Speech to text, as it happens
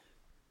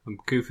I'm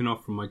goofing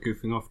off from my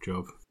goofing off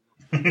job.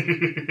 I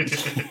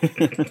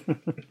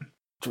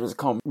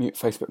can't mute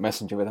Facebook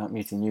Messenger without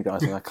muting you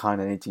guys, and I kind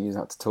of need to use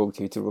that to talk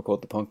to you to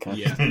record the podcast.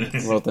 Yeah.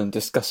 Rather than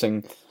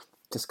discussing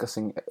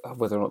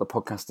whether or not the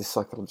podcast is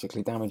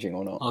psychologically damaging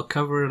or not. I'll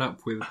cover it up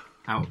with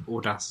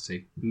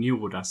Audacity.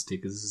 New Audacity,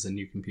 because this is a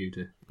new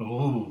computer.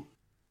 Ooh.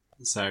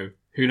 So,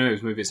 who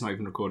knows, maybe it's not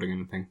even recording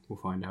anything. We'll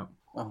find out.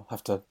 I'll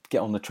have to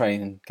get on the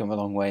train and come a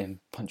long way and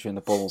punch you in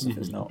the balls if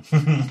it's not.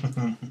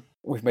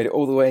 We've made it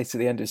all the way to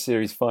the end of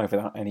Series 5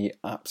 without any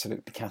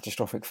absolutely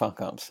catastrophic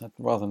fuck-ups. I'd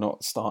rather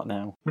not start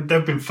now. But there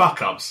have been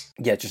fuck-ups.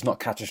 Yeah, just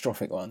not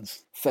catastrophic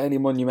ones. Fairly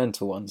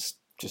monumental ones,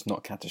 just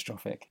not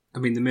catastrophic. I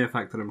mean, the mere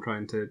fact that I'm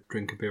trying to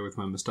drink a beer with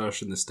my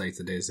moustache in the state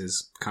it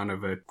is kind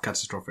of a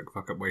catastrophic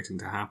fuck-up waiting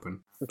to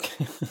happen.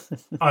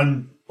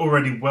 I'm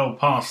already well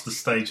past the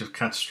stage of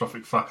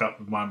catastrophic fuck-up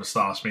with my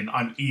moustache. I mean,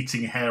 I'm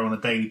eating hair on a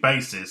daily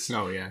basis.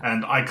 Oh, yeah.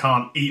 And I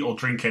can't eat or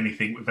drink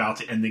anything without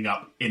it ending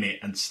up in it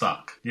and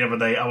stuck. The other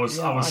day, I was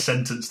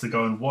sentenced to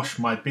go and wash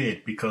my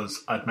beard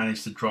because I'd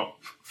managed to drop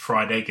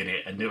fried egg in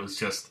it, and it was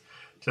just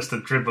a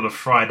dribble of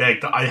fried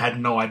egg that I had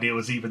no idea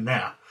was even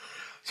there.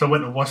 So I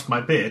went and washed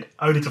my beard,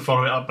 only to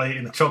follow it up by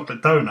eating a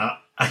chocolate donut,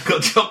 and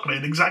got chocolate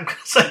in exactly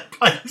the same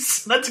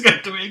place. And had to go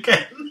do it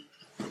again.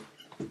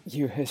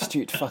 You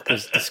astute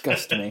fuckers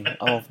disgust me.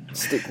 I'll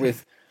stick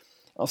with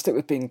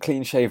being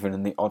clean shaven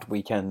and the odd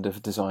weekend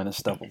of designer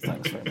stubble.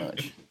 Thanks very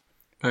much.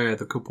 Oh yeah,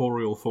 the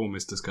corporeal form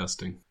is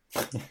disgusting.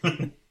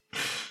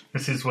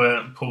 This is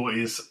where Paul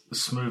is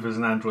smooth as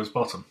an android's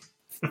bottom.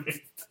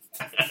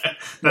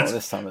 Not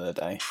this time of the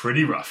day.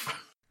 Pretty rough.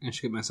 I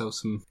should get myself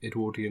some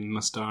Edwardian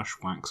moustache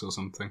wax or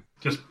something.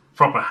 Just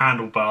proper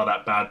handlebar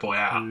that bad boy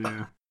out.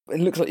 Yeah. It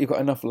looks like you've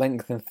got enough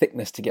length and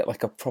thickness to get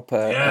like a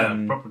proper...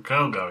 proper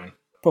curl going.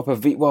 Proper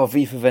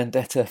V for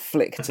Vendetta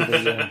flick to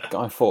the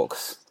Guy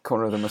Fawkes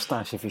corner of the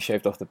moustache if he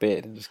shaved off the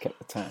beard and just kept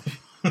the tash.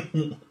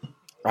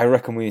 I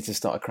reckon we need to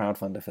start a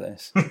crowdfunder for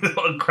this. A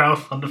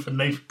crowdfunder for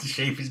Nathan to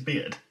shave his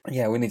beard?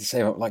 Yeah, we need to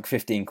save up like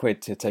 15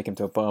 quid to take him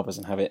to a barber's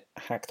and have it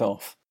hacked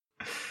off.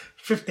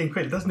 15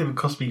 quid? It doesn't even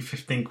cost me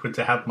 15 quid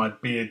to have my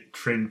beard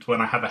trimmed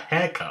when I have a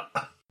haircut.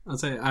 I'd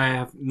say I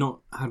have not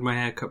had my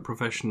hair cut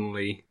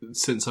professionally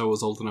since I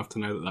was old enough to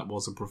know that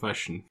was a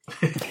profession.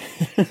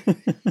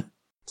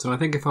 So I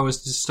think if I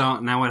was to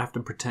start now, I'd have to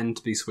pretend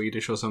to be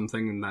Swedish or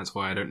something, and that's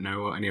why I don't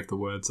know what any of the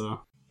words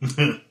are.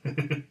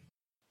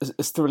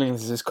 As thrilling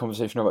as this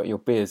conversation about your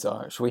beards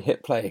are, shall we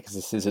hit play, because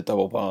this is a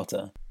double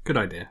barter? Good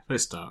idea.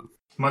 Let's start.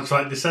 Much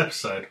like this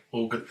episode,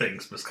 all good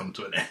things must come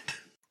to an end.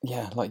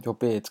 Yeah, like your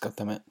beards,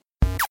 goddammit.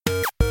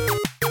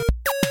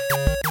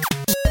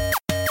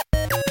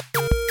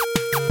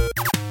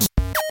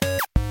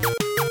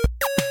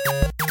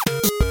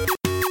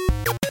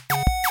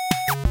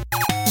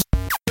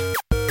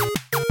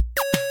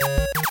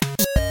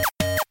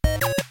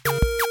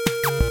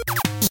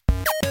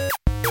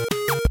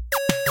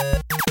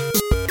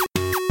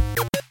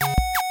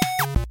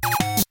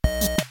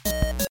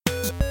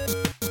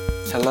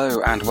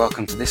 Hello and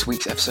welcome to this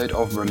week's episode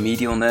of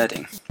Remedial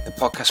Nerding, the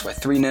podcast where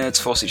three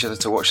nerds force each other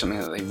to watch something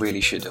that they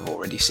really should have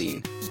already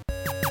seen.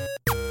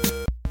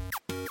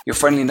 Your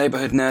friendly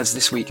neighbourhood nerds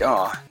this week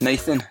are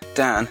Nathan,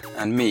 Dan,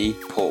 and me,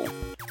 Paul.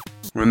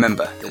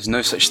 Remember, there's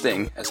no such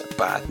thing as a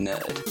bad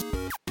nerd.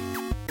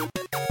 Do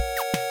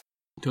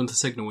you want to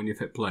signal when you've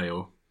hit play,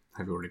 or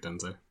have you already done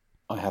so?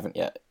 I haven't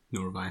yet.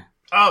 Nor have I.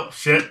 Oh,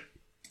 shit.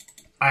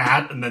 I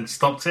had, and then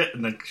stopped it,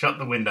 and then shut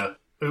the window.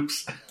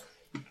 Oops.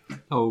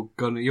 Oh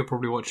god, you're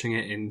probably watching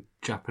it in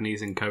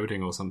Japanese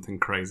encoding or something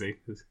crazy.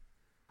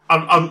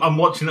 I'm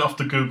watching it off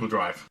the Google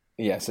Drive.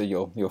 Yeah, so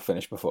you'll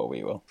finish before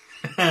we will.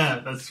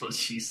 That's what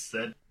she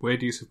said.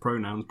 Weird use of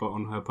pronouns, but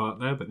on her part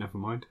there, but never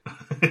mind.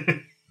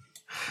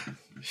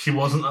 She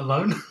wasn't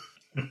alone.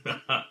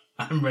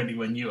 I'm ready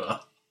when you are.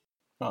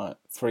 Right,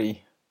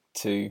 3,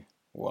 2,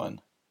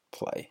 1,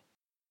 play.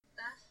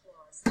 That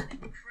was an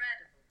incredible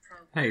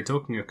program. Hey,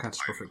 talking of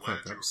catastrophic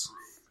fuck-ups.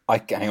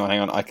 Hang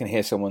on, I can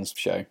hear someone's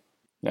show.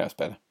 Yeah, it's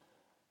better.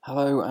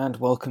 Hello and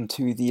welcome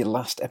to the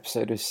last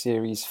episode of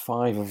Series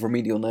 5 of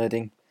Remedial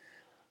Nerding.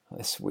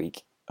 This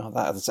week,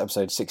 that's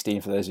episode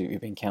 16 for those of you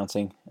who've been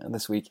counting, and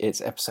this week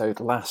it's episode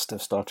last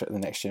of Star Trek The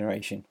Next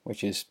Generation,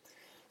 which is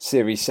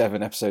Series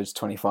 7, episodes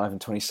 25 and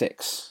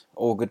 26,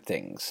 All Good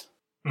Things.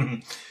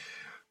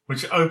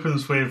 Which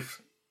opens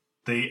with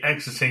the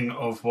exiting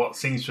of what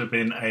seems to have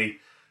been a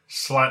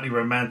slightly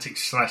romantic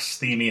 /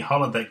 steamy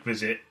holodeck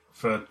visit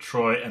for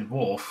Troy and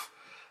Worf,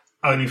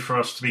 only for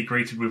us to be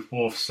greeted with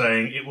Worf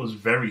saying it was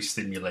very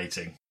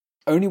stimulating.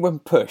 Only when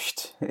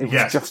pushed. It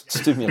was just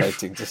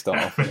stimulating to start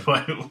off with.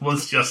 It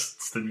was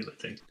just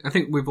stimulating. I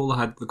think we've all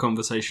had the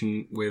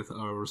conversation with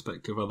our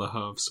respective other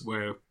halves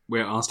where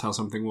we're asked how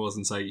something was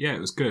and say, yeah,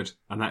 it was good.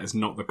 And that is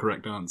not the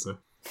correct answer.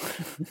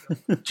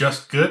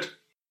 Just good?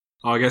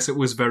 Oh, I guess it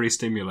was very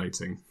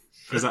stimulating.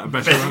 Is that a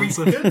better Very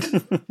answer?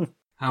 good?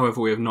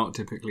 However, we have not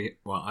typically,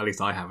 well, at least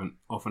I haven't,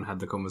 often had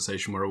the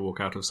conversation where I walk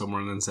out of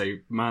somewhere and then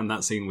say, man,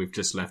 that scene we've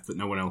just left that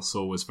no one else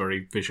saw was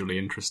very visually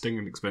interesting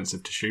and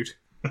expensive to shoot.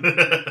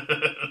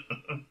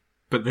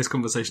 But this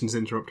conversation is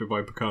interrupted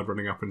by Picard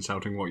running up and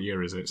shouting, "What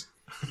year is it?"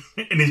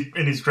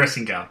 in his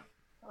dressing gown.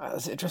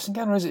 Is it a dressing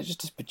gown or is it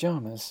just his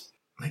pyjamas?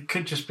 It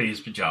could just be his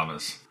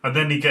pyjamas. And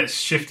then he gets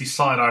shifty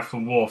side-eye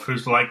from Worf,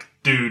 who's like,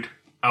 dude,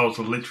 I was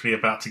literally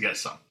about to get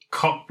some.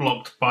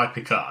 Cock-blocked by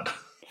Picard.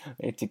 I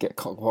need to get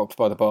cock-blocked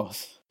by the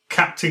boss.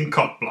 Captain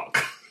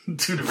Cockblock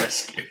to the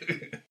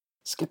rescue.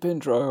 Skip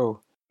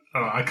intro.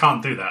 Oh, I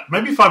can't do that.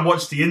 Maybe if I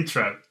watch the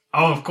intro,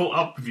 I'll have caught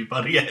up with you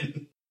by the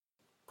end.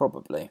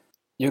 Probably.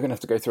 You're going to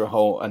have to go through a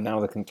whole and now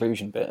the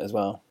conclusion bit as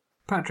well.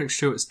 Patrick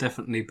Stewart's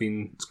definitely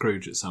been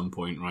Scrooge at some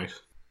point, right?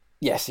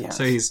 Yes, he has.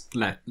 So he's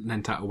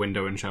leant out a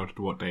window and shouted,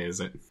 "What day is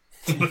it?"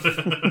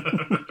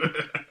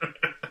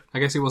 I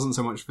guess he wasn't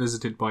so much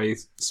visited by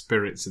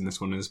spirits in this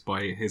one as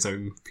by his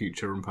own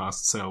future and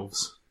past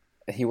selves.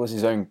 He was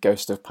his own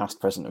ghost of past,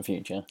 present and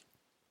future.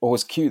 Or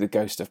was Q the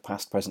ghost of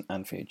past, present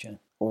and future?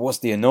 Or was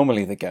the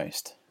anomaly the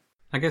ghost?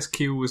 I guess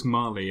Q was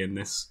Marley in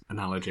this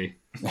analogy.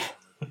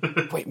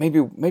 Wait, maybe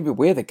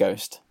we're the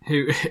ghost.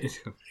 Who?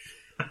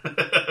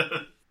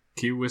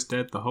 Q was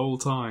dead the whole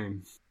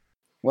time.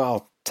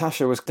 Well,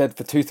 Tasha was dead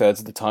for 2/3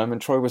 of the time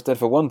and Troy was dead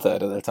for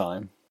 1/3 of the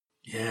time.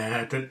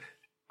 Yeah,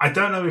 I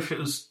don't know if it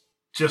was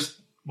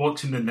just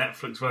watching the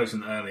Netflix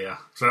version earlier.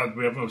 So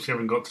we obviously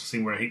haven't got to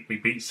see where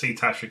we see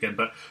Tasha again,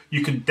 but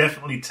you can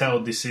definitely tell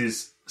this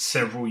is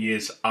several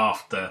years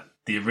after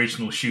the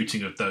original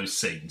shooting of those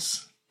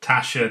scenes.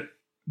 Tasha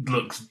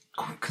looks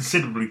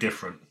considerably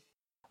different.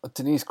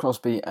 Denise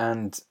Crosby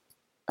and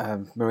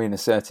Marina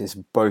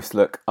Sirtis both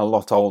look a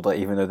lot older,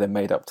 even though they're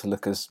made up to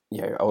look as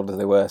older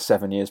they were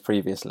 7 years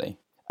previously.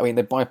 I mean,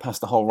 they bypassed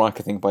the whole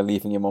Riker thing by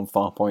leaving him on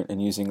Farpoint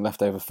and using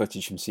leftover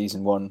footage from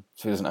season 1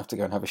 so he doesn't have to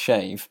go and have a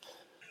shave.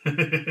 I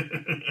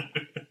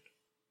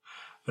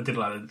did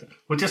like that.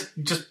 Well,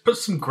 just put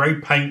some grey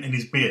paint in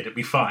his beard, it'd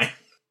be fine.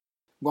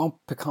 While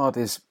Picard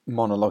is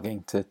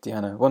monologuing to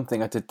Deanna, one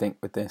thing I did think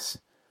with this,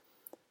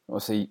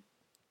 obviously,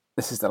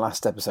 this is the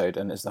last episode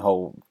and it's the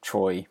whole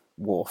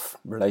Troy-Worf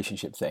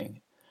relationship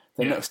thing.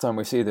 The next time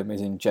we see them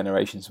is in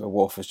Generations, where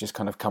Worf has just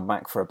kind of come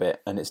back for a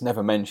bit and it's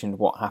never mentioned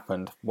what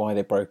happened, why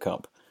they broke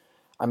up.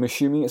 I'm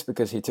assuming it's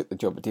because he took the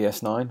job at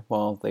DS9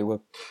 while they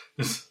were...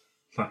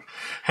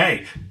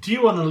 Hey, do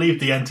you want to leave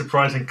the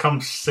Enterprise and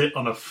come sit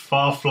on a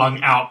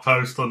far-flung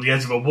outpost on the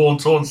edge of a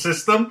war-torn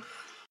system?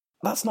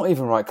 That's not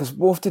even right, because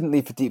Worf didn't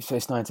leave for Deep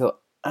Space Nine until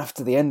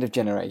after the end of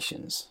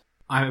Generations.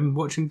 I'm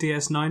watching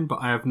DS9, but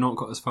I have not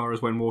got as far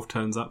as when Worf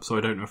turns up, so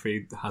I don't know if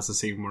he has a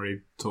scene where he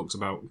talks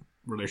about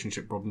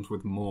relationship problems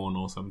with Morn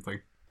or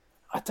something.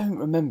 I don't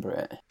remember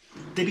it.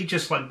 Did he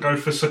just go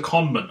for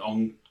secondment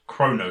on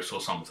Kronos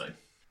or something?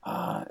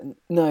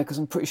 No, because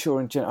I'm pretty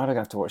sure I don't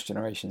have to watch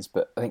Generations,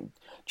 but I think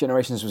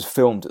Generations was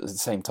filmed at the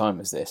same time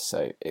as this,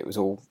 so it was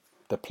all,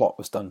 the plot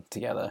was done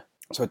together.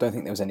 So I don't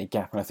think there was any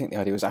gap, and I think the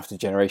idea was after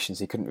Generations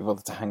he couldn't be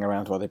bothered to hang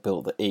around while they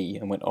built the E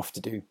and went off to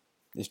do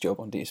this job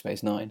on Deep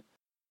Space Nine.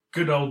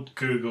 Good old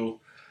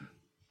Google.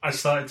 I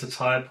started to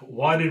type,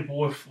 why did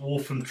Worf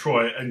and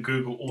Troy and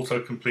Google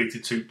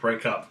auto-completed to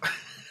break up?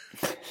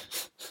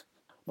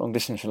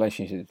 Long-distance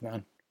relationships,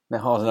 man. They're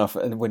hard enough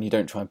when you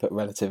don't try and put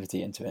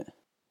relativity into it.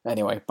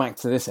 Anyway, back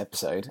to this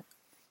episode.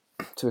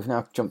 So we've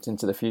now jumped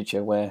into the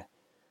future where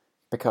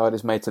Picard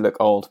is made to look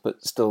old, but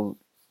he still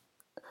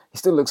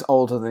looks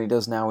older than he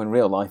does now in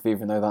real life,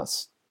 even though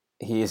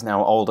he is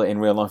now older in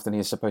real life than he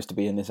is supposed to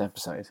be in this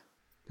episode.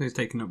 He's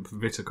taken up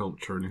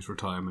viticulture in his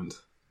retirement.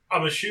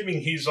 I'm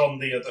assuming he's on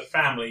the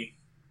family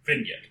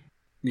vineyard.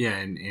 Yeah,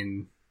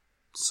 in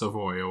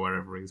Savoy or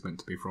wherever he's meant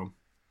to be from.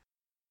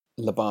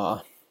 La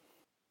Barre.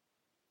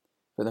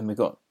 But then we've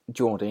got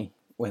Geordie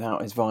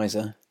without his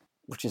visor,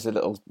 which is a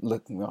little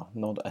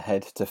nod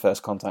ahead to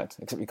First Contact,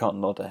 except you can't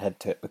nod ahead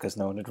to it because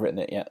no one had written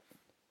it yet.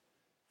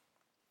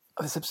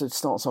 This episode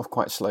starts off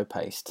quite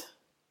slow-paced.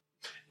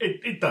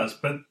 It does,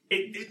 but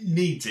it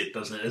needs it,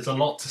 doesn't it? There's a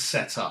lot to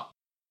set up.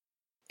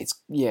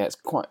 It's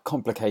quite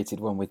complicated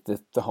one with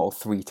the whole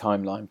 3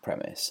 timeline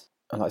premise.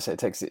 And like I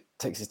said, it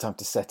takes its time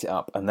to set it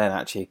up, and then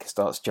actually it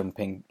starts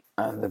jumping,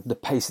 and the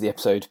pace of the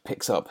episode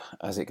picks up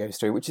as it goes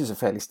through, which is a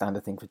fairly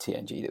standard thing for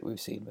TNG that we've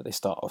seen, where they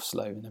start off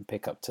slow and then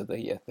pick up to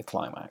the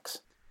climax.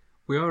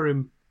 We are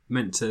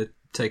meant to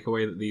take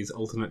away that these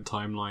alternate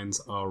timelines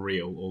are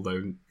real,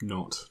 although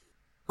not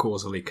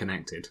causally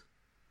connected.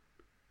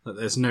 That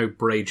there's no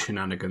braid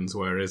shenanigans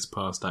where his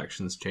past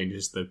actions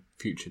changes the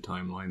future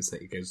timelines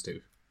that he goes to.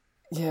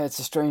 Yeah, it's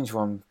a strange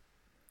one.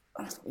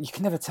 You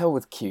can never tell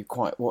with Q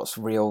quite what's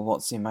real,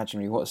 what's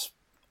imaginary, what's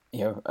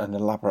an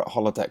elaborate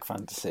holodeck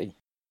fantasy.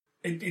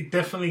 It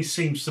definitely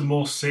seems to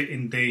more sit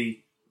in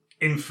the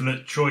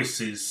infinite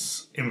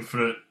choices,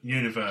 infinite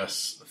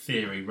universe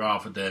theory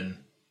rather than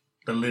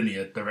the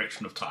linear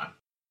direction of time.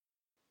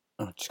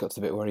 I just got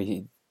to the bit where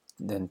he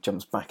then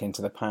jumps back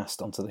into the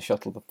past onto the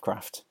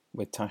shuttlecraft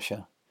with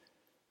Tasha,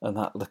 and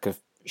that look of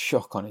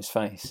shock on his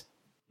face.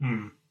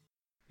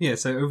 Yeah,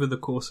 so over the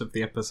course of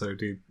the episode,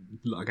 he,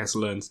 I guess,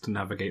 learns to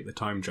navigate the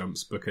time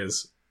jumps,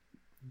 because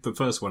the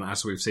first one,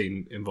 as we've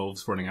seen,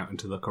 involves running out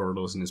into the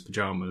corridors in his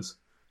pyjamas,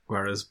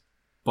 whereas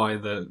by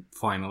the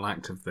final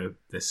act of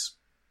this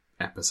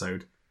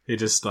episode, He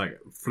just like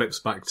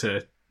flips back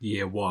to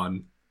year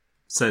 1,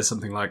 says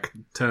something like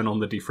 "turn on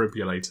the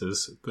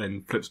defibrillators,"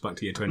 then flips back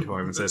to year 25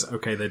 and says,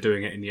 "Okay, they're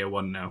doing it in year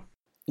 1 now."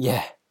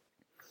 Yeah.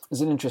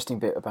 There's an interesting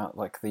bit about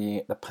like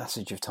the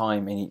passage of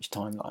time in each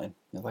timeline.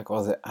 You're like,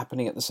 well, is it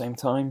happening at the same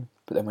time?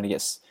 But then when he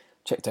gets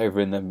checked over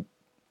in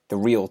the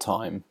real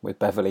time with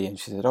Beverly, and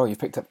she said, "Oh, you've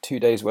picked up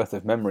 2 days worth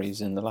of memories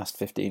in the last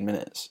 15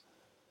 minutes."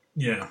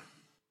 Yeah.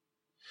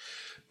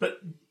 But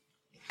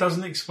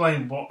doesn't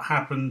explain what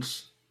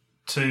happens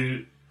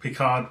to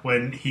Picard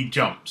when he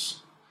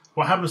jumps.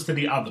 What happens to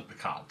the other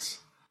Picards?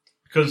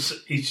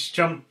 Because he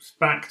jumps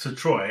back to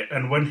Troy,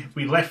 and when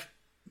we left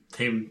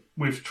him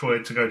with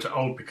Troy to go to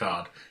old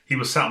Picard, he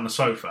was sat on the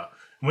sofa.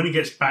 And when he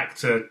gets back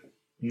to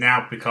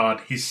now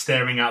Picard, he's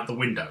staring out the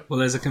window. Well,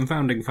 there's a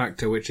confounding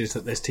factor, which is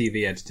that there's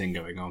TV editing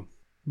going on.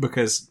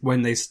 Because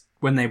when they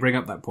bring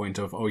up that point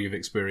of, "Oh, you've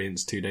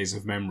experienced 2 days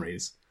of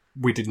memories,"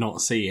 we did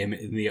not see him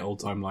in the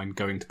old timeline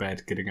going to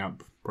bed, getting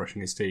up,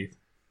 brushing his teeth.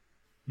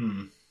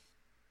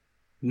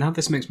 Now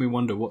this makes me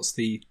wonder, what's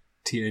the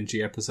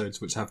TNG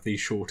episodes which have the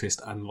shortest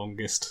and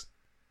longest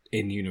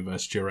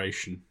in-universe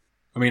duration?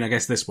 I mean, I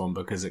guess this one,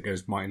 because it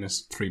goes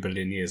minus 3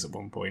 billion years at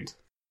one point.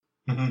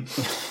 Yeah,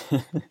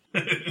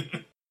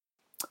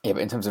 but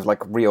in terms of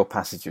like real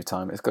passage of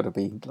time, it's got to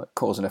be like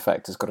cause and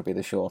effect has got to be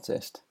the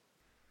shortest.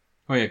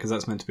 Oh yeah, because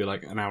that's meant to be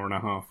like an hour and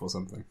a half or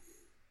something.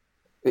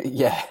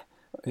 Yeah,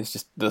 it's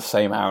just the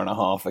same hour and a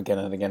half again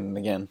and again and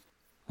again.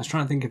 I was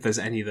trying to think if there's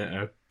any that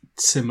are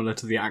similar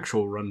to the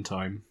actual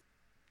runtime,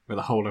 where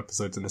the whole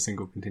episode's in a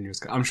single continuous...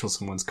 I'm sure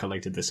someone's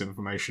collated this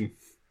information.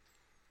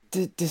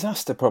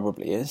 Disaster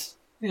probably is.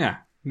 Yeah,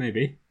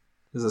 maybe.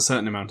 There's a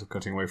certain amount of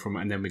cutting away from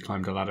it, and then we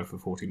climbed a ladder for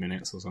 40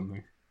 minutes or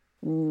something.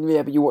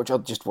 Yeah, but you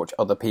just watch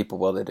other people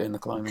while they're doing the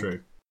climbing.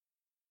 True.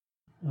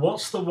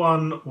 What's the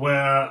one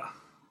where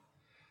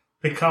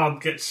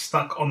Picard gets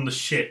stuck on the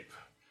ship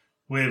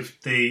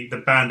with the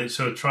bandits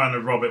who are trying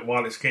to rob it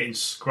while it's getting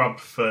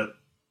scrubbed for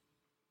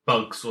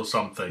bugs or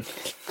something?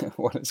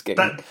 While it's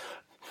getting...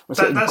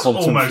 That's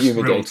almost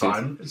fumigated. real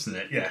time, isn't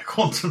it? Yeah,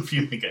 quantum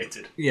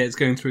fumigated. Yeah, it's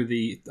going through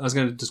I was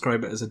going to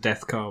describe it as a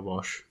death car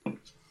wash.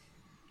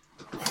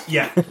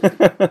 Yeah.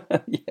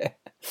 Yeah.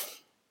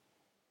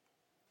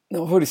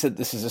 No, I've already said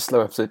this is a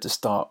slow episode to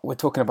start. We're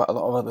talking about a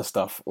lot of other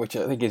stuff, which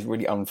I think is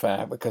really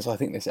unfair, because I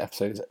think this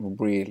episode is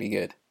really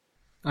good.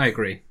 I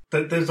agree.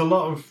 There's a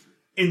lot of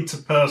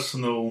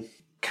interpersonal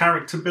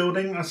character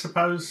building, I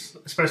suppose,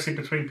 especially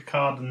between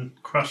Picard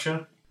and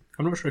Crusher.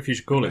 I'm not sure if you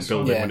should call it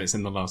building Yeah. when it's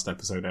in the last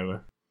episode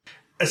ever.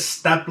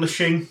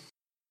 Establishing.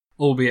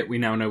 Albeit we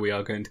now know we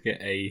are going to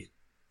get a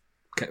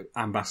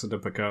Ambassador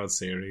Picard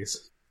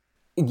series.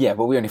 Yeah,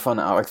 but we only found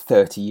that out like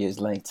 30 years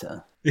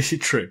later. Is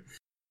it true?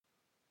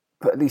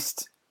 But at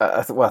least,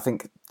 I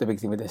think the big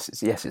thing with this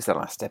is, yes, it's the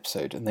last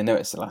episode, and they know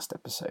it's the last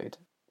episode,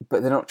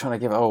 but they're not trying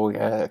to give,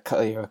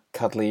 a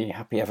cuddly,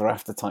 happy ever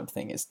after type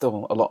thing. It's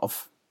still a lot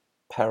of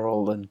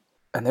peril, and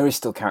there is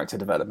still character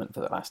development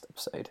for the last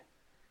episode.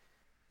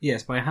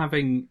 Yes, by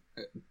having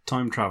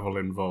time travel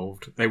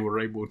involved, they were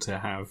able to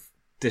have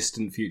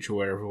distant future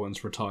where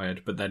everyone's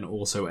retired, but then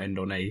also end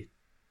on a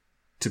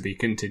to be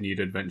continued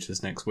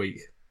adventures next week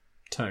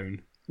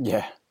tone.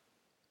 Yeah.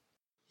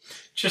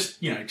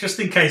 Just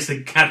in case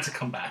they had to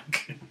come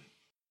back.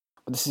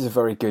 This is a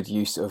very good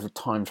use of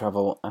time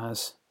travel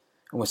as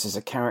almost as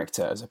a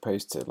character, as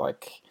opposed to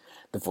like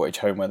the Voyage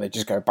Home, where they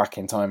just go back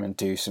in time and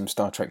do some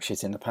Star Trek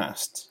shit in the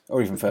past,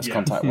 or even First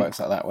Contact works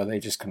like that, where they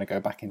just kind of go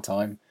back in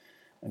time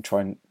and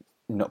try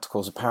not to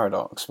cause a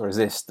paradox. Whereas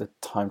this, the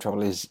time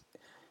travel is,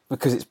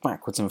 because it's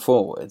backwards and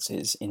forwards,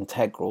 is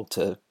integral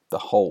to the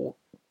whole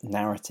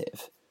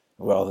narrative,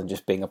 rather than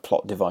just being a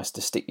plot device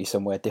to stick you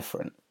somewhere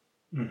different.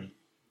 Mm.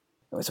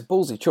 It's a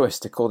ballsy choice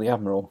to call the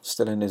Admiral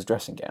still in his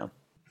dressing gown.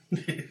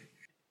 He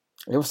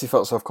obviously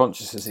felt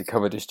self-conscious as he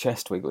covered his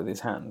chest wig with his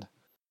hand.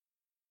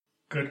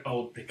 Good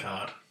old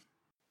Picard.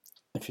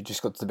 If you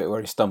just got to the bit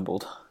where he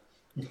stumbled.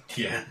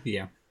 Yeah.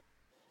 Yeah.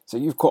 So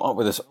you've caught up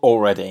with us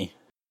already.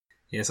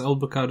 Yes, old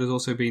Picard has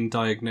also been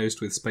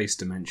diagnosed with space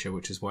dementia,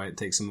 which is why it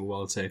takes him a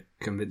while to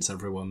convince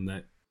everyone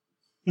that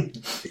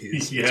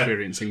he's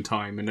experiencing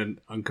time in an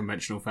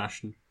unconventional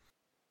fashion.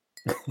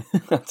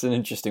 That's an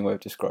interesting way of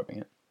describing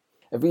it.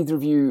 Have either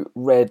of you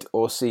read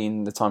or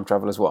seen The Time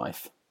Traveller's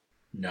Wife?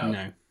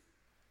 No.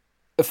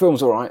 The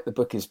film's alright, the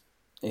book is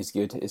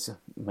good. It's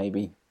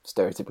maybe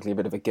stereotypically a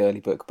bit of a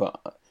girly book,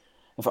 but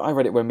in fact, I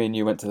read it when me and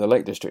you went to the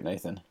Lake District,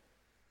 Nathan.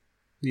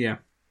 Yeah.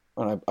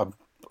 And I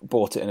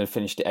bought it and had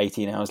finished it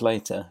 18 hours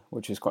later,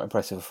 which was quite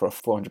impressive for a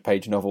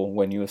 400-page novel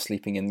when you were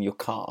sleeping in your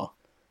car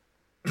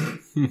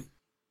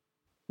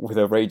with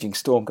a raging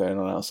storm going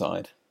on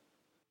outside.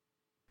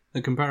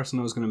 The comparison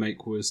I was going to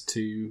make was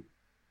to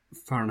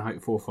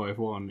Fahrenheit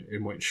 451,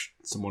 in which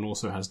someone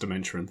also has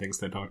dementia and thinks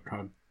they're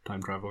time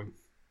travelling.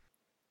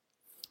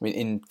 I mean,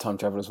 in Time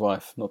Traveller's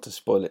Wife, not to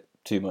spoil it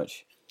too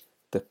much,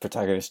 the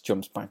protagonist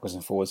jumps backwards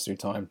and forwards through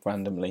time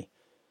randomly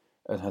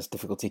and has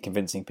difficulty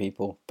convincing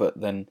people,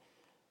 but then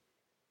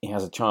he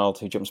has a child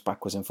who jumps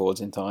backwards and forwards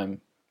in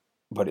time,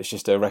 but it's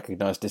just a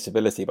recognised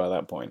disability by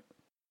that point.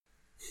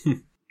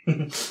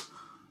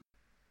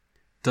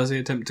 Does he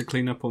attempt to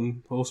clean up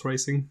on horse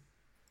racing?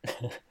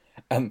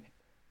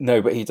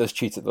 No, but he does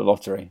cheat at the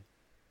lottery.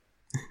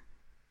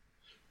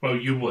 Well,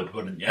 you would,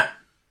 wouldn't you?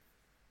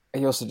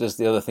 He also does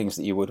the other things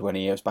that you would when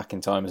he goes back in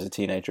time as a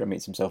teenager and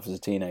meets himself as a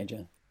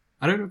teenager.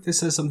 I don't know if this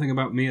says something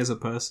about me as a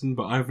person,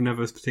 but I've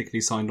never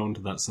particularly signed on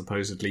to that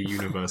supposedly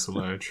universal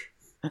urge.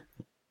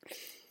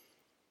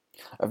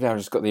 I've now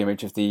just got the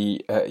image of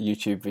the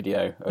YouTube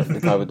video of the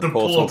guy with the,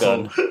 portal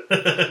gun.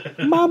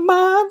 portal. My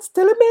mind's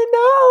telling me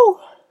no!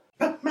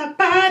 But my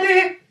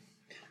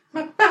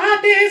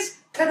body's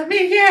telling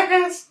me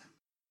yes.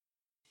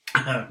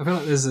 I feel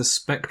like there's a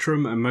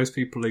spectrum, and most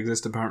people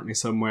exist apparently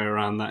somewhere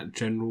around that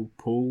general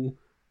pool.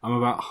 I'm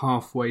about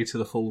halfway to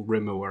the full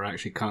rimmer where I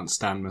actually can't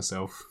stand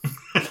myself.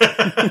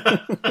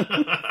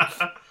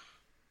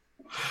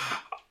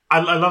 I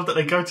love that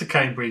they go to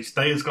Cambridge.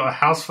 Data's got a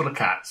house full of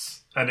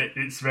cats, and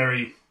it's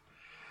very...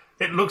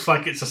 It looks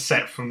like it's a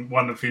set from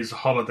one of his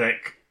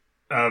holodeck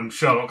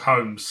Sherlock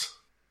Holmes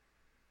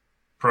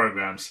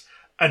programs.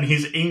 And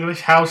his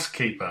English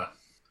housekeeper...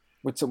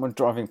 With someone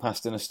driving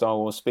past in a Star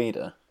Wars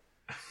speeder.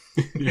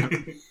 Yeah.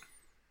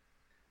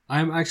 I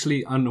am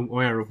actually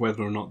unaware of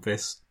whether or not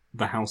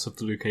the House of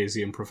the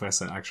Lucasian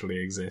Professor actually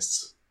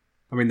exists.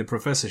 I mean, the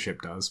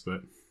professorship does,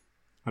 but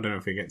I don't know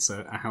if he gets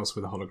a house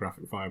with a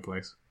holographic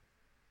fireplace.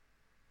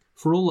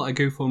 For all that I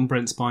goof on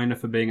Brent Spiner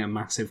for being a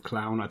massive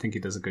clown, I think he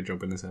does a good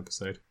job in this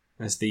episode.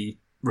 As the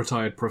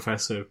retired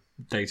professor,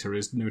 Data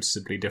is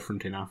noticeably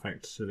different in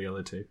affect to the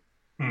other two.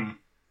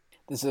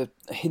 There's a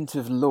hint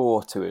of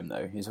lore to him,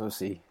 though. He's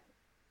obviously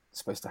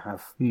supposed to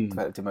have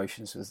developed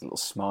emotions with a little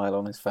smile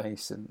on his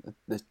face, and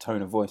the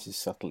tone of voice is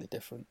subtly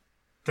different.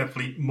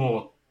 Definitely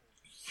more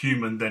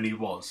human than he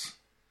was.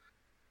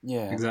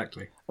 Yeah.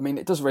 Exactly. I mean,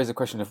 it does raise the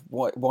question of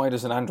why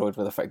does an android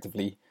with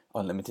effectively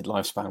unlimited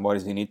lifespan, why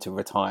does he need to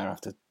retire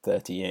after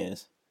 30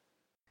 years?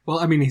 Well,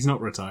 I mean, he's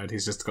not retired,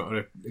 he's just got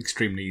an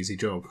extremely easy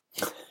job.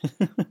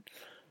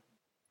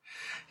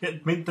 Yeah,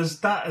 I mean, does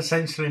that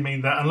essentially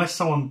mean that unless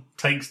someone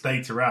takes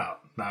Data out,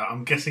 now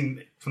I'm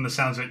guessing from the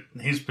sounds of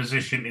it, his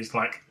position is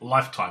like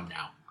lifetime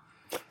now.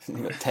 He's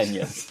got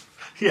tenure.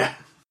 Yeah.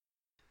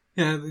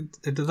 Yeah,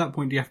 at that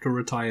point you have to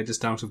retire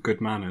just out of good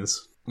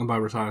manners. And by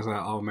retire, it's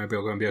like, oh, maybe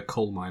I'll go and be a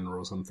coal miner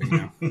or something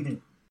now.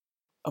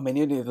 I mean,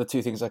 the only other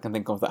two things I can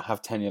think of that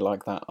have tenure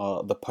like that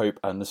are the Pope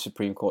and the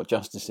Supreme Court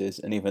justices,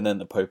 and even then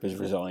the Pope has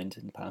resigned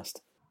in the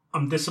past.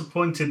 I'm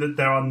disappointed that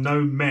there are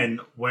no men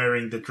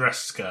wearing the dress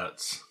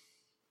skirts.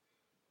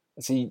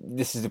 See,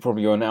 this is the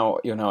problem. You're now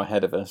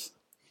ahead of us.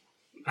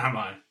 Am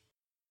I?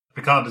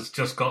 Picard has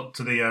just got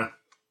to the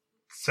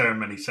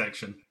ceremony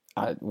section.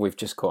 We've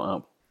just caught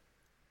up.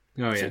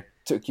 Oh, So yeah. it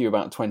took you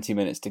about 20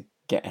 minutes to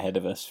get ahead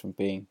of us from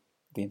being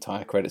the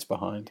entire credits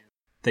behind.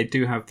 They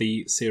do have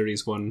the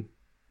Series 1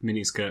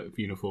 miniskirt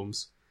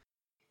uniforms.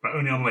 But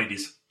only on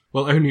ladies.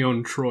 Well, only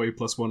on Troy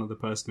plus one other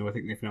person who I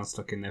think they've now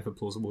stuck in there for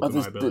plausible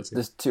deniability.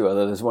 There's two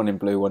other. There's one in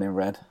blue, one in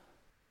red.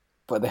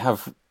 But they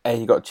have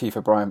got Chief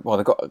O'Brien. Well,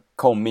 they've got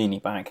Cole Meany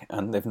back,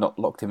 and they've not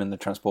locked him in the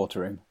transporter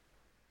room.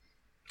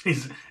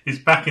 He's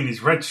back in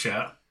his red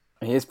shirt.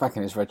 He is back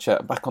in his red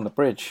shirt, back on the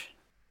bridge.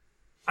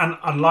 And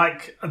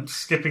I'm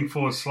skipping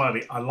forward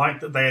slightly, I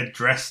like that they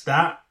addressed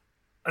that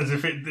as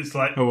if it's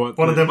like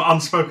one of them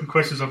unspoken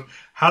questions of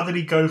how did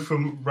he go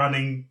from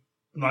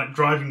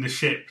driving the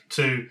ship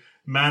to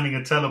manning a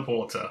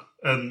teleporter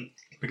and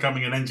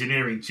becoming an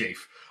engineering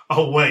chief?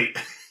 Oh, wait,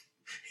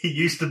 he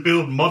used to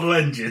build model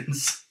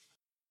engines.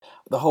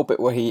 The whole bit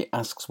where he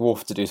asks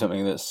Worf to do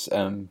something that's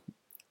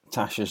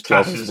Tasha's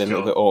job is a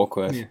little bit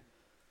awkward. Yeah.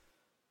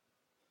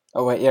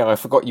 Oh, wait, yeah, I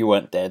forgot you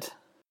weren't dead.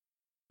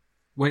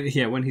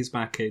 When he's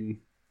back in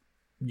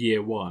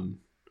year 1,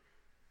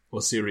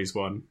 or series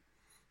 1,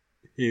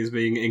 he is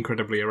being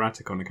incredibly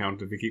erratic on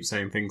account of he keeps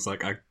saying things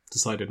like, I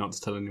decided not to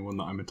tell anyone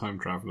that I'm a time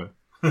traveller.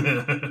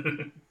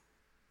 And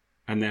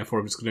therefore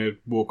I'm just going to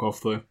walk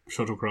off the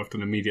shuttlecraft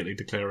and immediately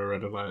declare a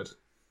red alert.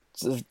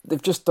 So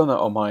they've just done it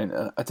on mine.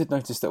 I did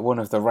notice that one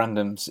of the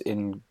randoms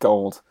in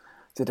gold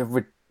did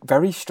a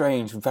very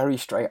strange, very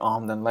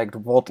straight-armed and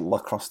legged waddle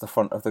across the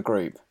front of the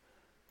group.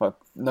 Like,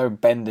 no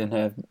bend in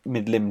her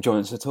mid-limb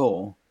joints at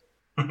all.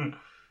 I'm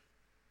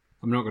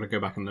not going to go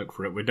back and look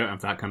for it. We don't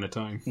have that kind of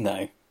time.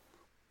 No.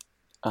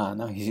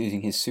 Now he's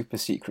using his super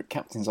secret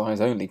Captain's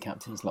Eyes Only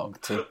Captain's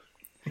Log to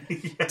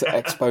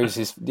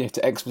expose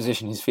to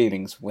exposition his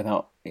feelings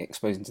without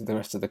exposing to the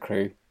rest of the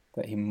crew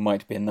that he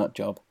might be a nut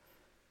job.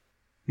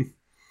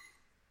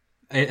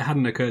 It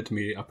hadn't occurred to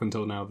me up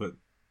until now that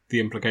the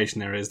implication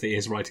there is that he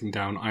is writing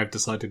down, I've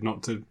decided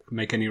not to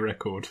make any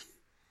record.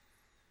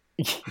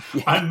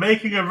 Yeah. I'm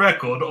making a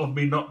record of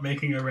me not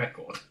making a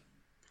record.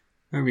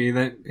 Maybe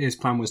his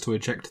plan was to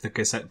eject the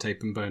cassette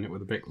tape and burn it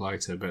with a Bic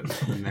lighter, but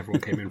then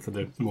everyone came in for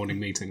the morning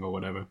meeting or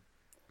whatever.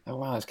 Oh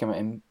wow, it's come out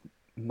in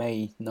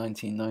May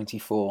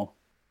 1994.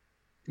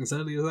 As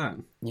early as that?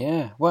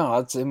 Yeah, well,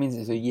 it means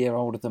it's a year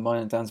older than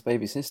mine and Dan's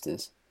baby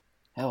sisters.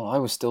 Hell, I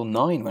was still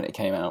 9 when it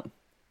came out.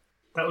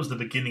 That was the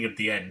beginning of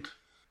the end.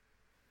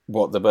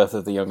 What, the birth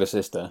of the younger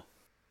sister?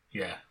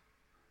 Yeah.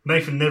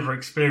 Nathan never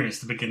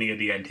experienced the beginning of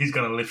the end. He's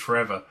going to live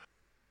forever.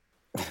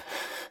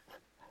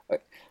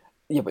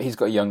 Yeah, but he's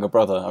got a younger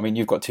brother. I mean,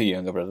 you've got 2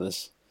 younger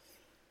brothers,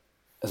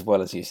 as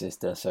well as your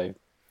sister, so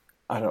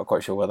I'm not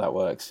quite sure where that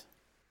works.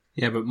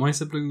 Yeah, but my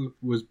sibling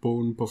was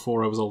born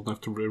before I was old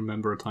enough to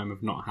remember a time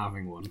of not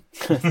having one.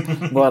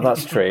 Well,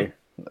 that's true.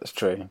 That's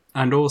true.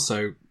 And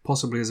also,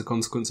 possibly as a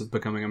consequence of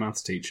becoming a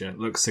maths teacher,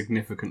 looks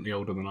significantly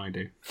older than I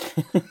do.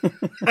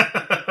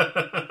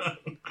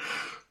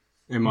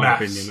 In my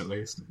opinion, at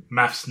least.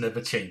 Maths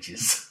never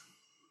changes.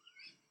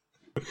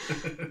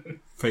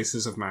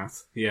 Faces of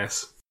math,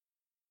 yes.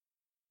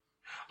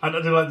 I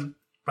do like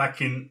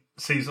back in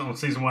season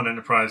 1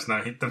 Enterprise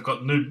now. They've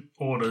got new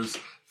orders.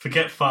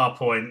 Forget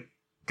Farpoint.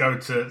 Go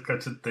to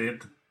the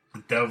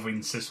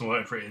delving system,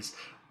 whatever it is.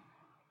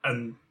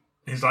 And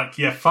he's like,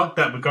 yeah, fuck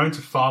that. We're going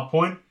to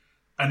Farpoint.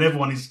 And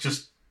everyone is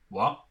just,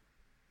 what?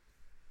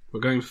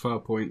 We're going to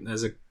Farpoint.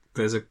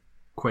 There's a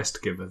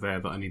quest giver there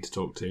that I need to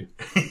talk to.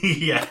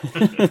 Yeah.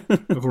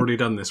 I've already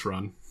done this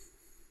run.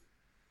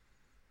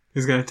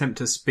 He's going to attempt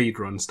to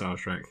speedrun Star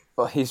Trek.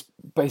 Well, he's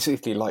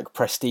basically like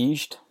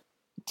prestiged.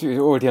 He's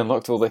already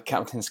unlocked all the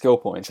captain skill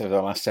points over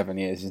the last 7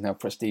 years. He's now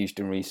prestiged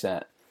and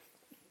reset.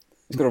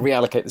 He's got to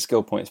reallocate the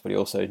skill points, but he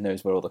also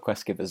knows where all the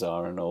quest givers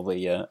are and all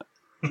the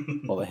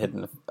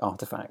hidden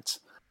artifacts.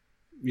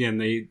 Yeah,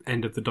 and the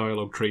end of the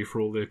dialogue tree for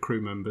all the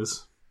crew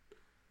members,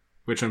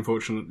 which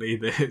unfortunately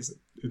is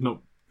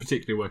not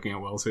particularly working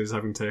out well, so he's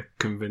having to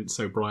convince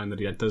O'Brien that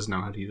he does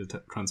know how to use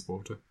a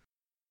transporter.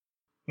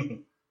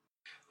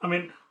 I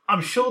mean,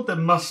 I'm sure there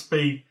must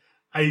be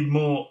a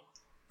more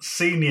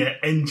senior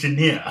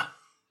engineer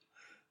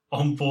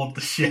on board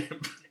the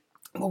ship.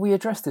 Well, we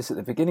addressed this at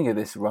the beginning of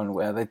this run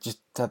where they just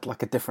had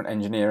like a different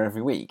engineer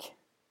every week.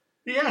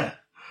 Yeah.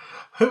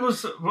 Who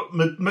was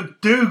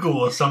McDougal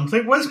or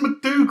something? Where's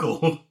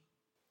McDougal?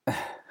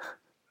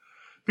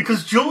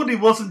 Because Geordie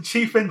wasn't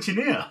chief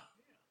engineer.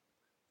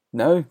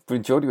 No,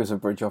 but Geordie was a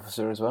bridge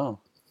officer as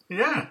well.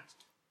 Yeah.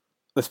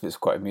 This bit's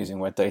quite amusing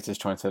where Data's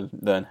trying to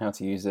learn how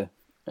to use a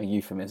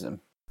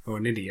euphemism. Or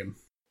an idiom.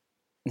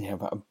 Yeah,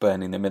 about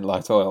burning the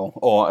midnight oil.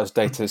 Or, as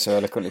Data so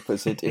eloquently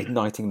puts it,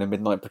 igniting the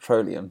midnight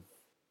petroleum.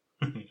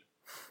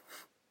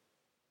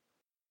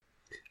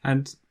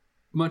 And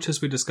much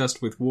as we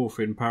discussed with Worf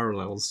in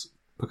Parallels,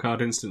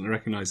 Picard instantly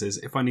recognises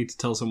if I need to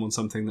tell someone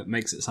something that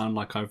makes it sound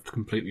like I've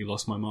completely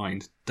lost my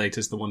mind,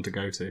 Data's the one to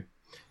go to.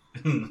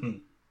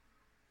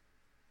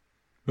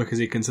 Because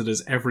he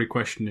considers every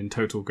question in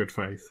total good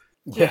faith.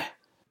 Yeah.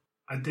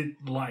 I did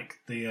like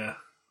the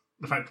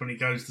fact when he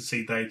goes to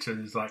see Data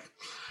and he's like,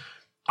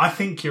 I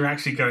think you're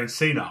actually going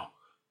senile,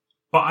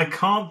 but I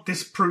can't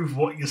disprove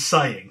what you're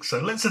saying, so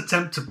let's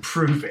attempt to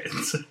prove it.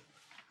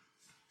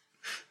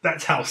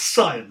 That's how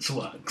science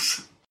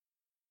works.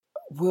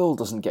 Will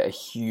doesn't get a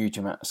huge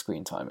amount of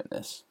screen time in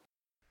this.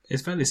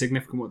 It's fairly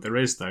significant what there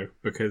is, though,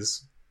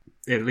 because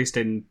at least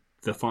in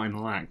the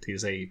final act,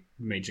 he's a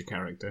major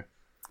character.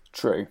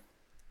 True.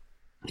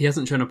 He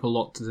hasn't shown up a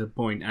lot to the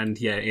point, and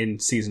yeah, in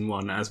season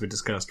 1, as we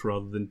discussed,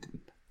 rather than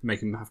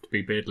make him have to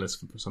be beardless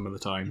for some of the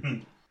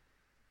time,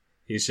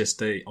 he's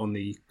just on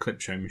the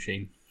clip show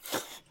machine.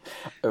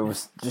 It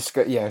was just,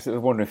 yeah, I was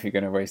wondering if you're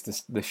going to raise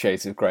the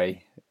Shades of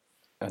Grey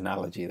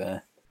analogy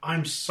there.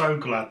 I'm so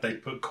glad they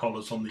put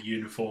collars on the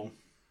uniform.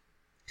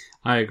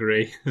 I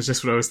agree. It's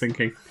just what I was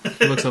thinking.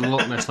 It looks a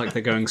lot less like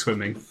they're going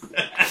swimming.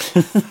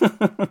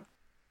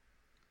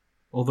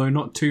 Although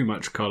not too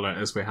much collar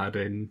as we had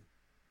in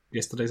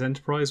yesterday's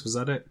Enterprise, was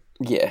that it?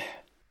 Yeah.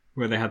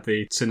 Where they had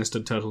the sinister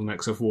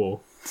turtlenecks of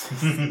war.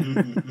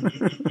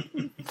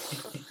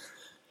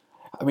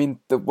 I mean,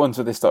 the ones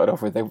that they started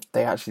off with,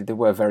 they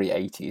were very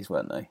 80s,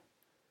 weren't they?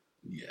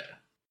 Yeah.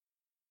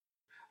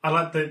 I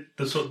like the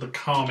sort of the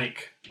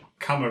karmic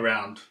come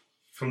around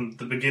from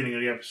the beginning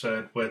of the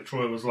episode where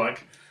Troy was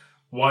like,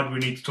 why do we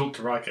need to talk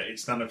to Riker?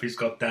 It's none of his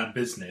goddamn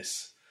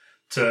business.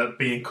 To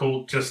being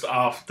called just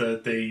after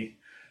the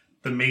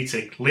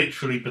meeting,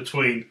 literally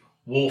between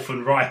Worf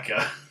and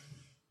Riker.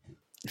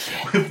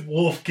 With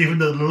Worf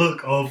giving a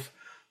look of,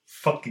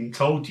 fucking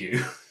told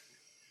you.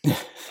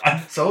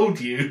 I told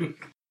you.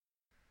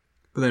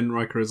 But then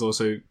Riker is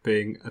also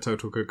being a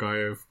total good guy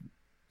of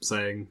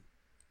saying,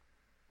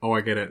 oh,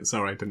 I get it.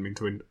 Sorry, I didn't mean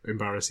to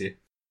embarrass you.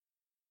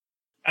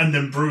 And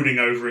then brooding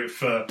over it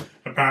for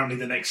apparently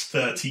the next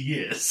 30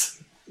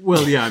 years.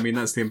 Well, yeah, I mean,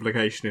 that's the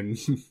implication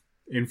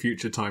in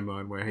future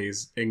timeline where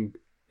he's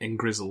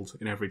engrizzled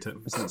in every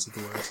sense of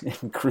the word.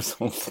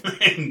 Engrizzled.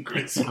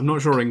 Engrizzled. I'm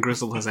not sure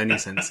engrizzled has any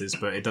senses,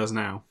 but it does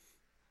now.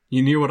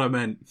 You knew what I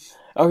meant.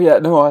 Oh yeah,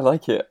 no, I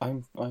like it.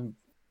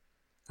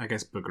 I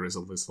guess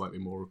begrizzled is slightly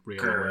more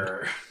real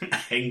word.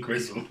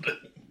 Engrizzled.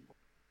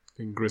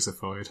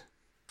 Engrizzified.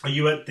 Are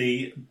you at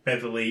the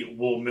Beverly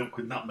warm milk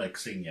with nutmeg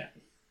scene yet?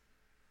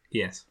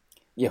 Yes.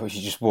 Yeah, well,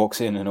 she just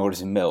walks in and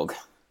orders him milk.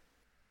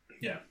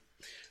 Yeah.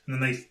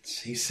 And then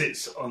he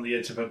sits on the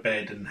edge of her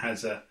bed and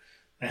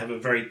they have a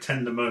very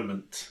tender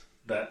moment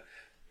that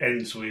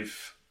ends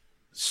with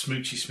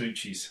smoochy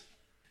smoochies.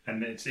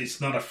 And it's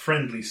not a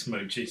friendly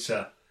smooch, it's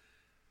a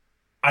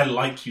I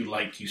like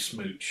you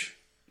smooch.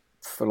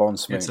 Full-on Yeah,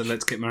 smooch. so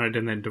let's get married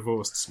and then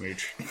divorced,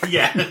 smooch.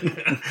 Yeah.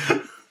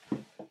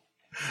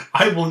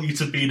 I want you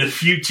to be the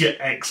future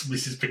ex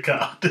Mrs.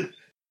 Picard.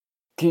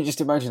 Can you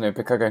just imagine though,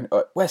 Picard going,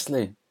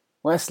 Wesley,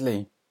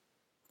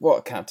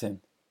 what,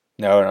 Captain?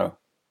 No,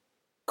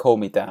 call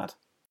me Dad.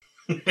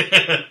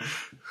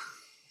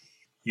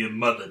 Your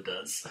mother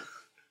does.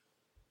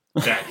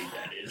 Daddy,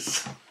 that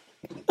is.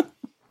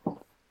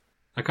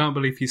 I can't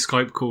believe he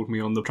Skype called me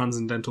on the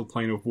transcendental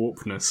plane of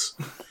warpness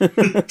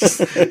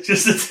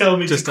just to tell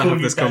me just to call have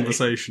you this daddy.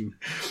 conversation.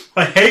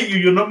 I hate you,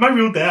 you're not my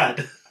real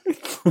dad.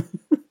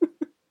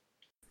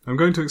 I'm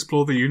going to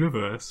explore the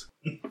universe.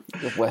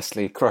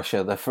 Wesley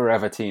Crusher, the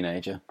forever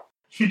teenager.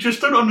 You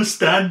just don't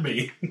understand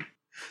me.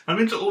 I'm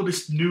into all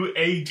this new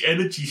age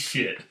energy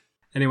shit.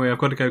 Anyway, I've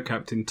got to go,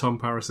 Captain. Tom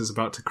Paris is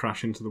about to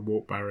crash into the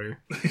warp barrier.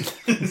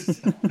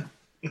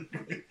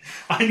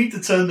 I need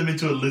to turn them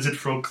into a lizard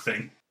frog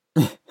thing.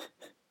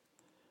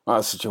 Oh,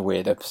 that's such a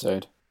weird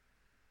episode.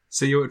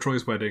 See you at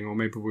Troy's wedding, or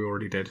maybe we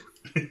already did.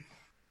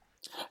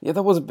 Yeah,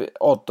 that was a bit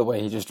odd the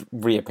way he just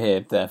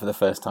reappeared there for the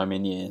first time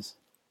in years.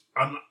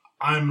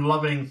 I'm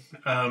loving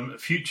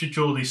future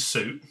Geordie's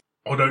suit,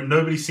 although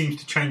nobody seems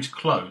to change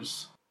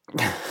clothes.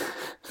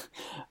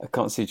 I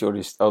can't see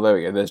Geordie's... Oh, there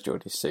we go, there's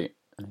Geordie's suit.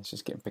 And he's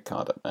just getting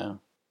Picard up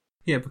now.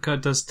 Yeah,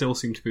 Picard does still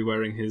seem to be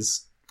wearing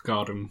his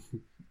garden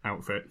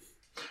outfit.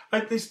 I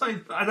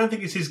don't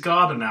think it's his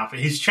garden outfit.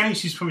 He's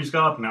changed from his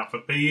garden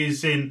outfit, but he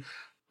is in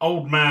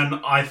old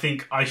man, I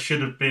think I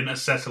should have been a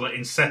settler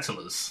in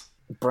Settlers.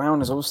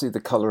 Brown is obviously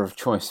the colour of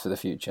choice for the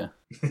future.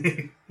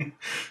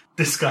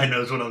 This guy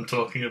knows what I'm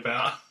talking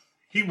about.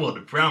 He wore the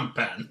brown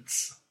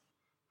pants.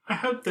 I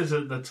hope there's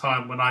the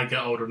time when I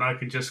get older and I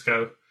can just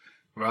go,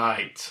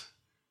 right,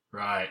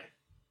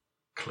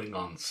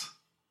 Klingons.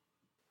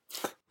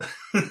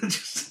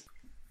 Just...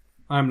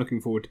 I'm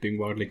looking forward to being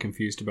wildly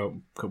confused about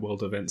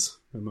world events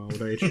in my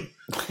old age.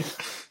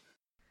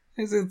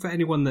 For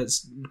anyone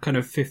that's kind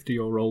of 50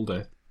 or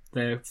older,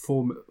 their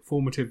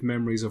formative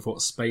memories of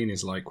what Spain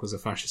is like was a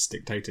fascist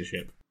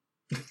dictatorship.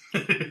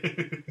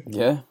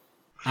 Yeah?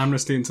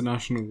 Amnesty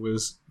International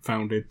was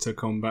founded to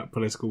combat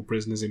political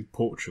prisoners in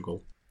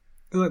Portugal.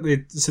 It's like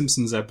the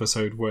Simpsons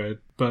episode where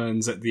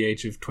Burns, at the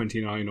age of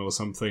 29 or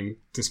something,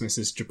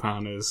 dismisses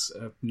Japan as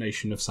a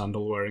nation of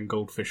sandal-wearing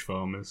goldfish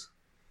farmers.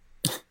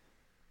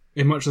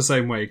 In much the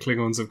same way,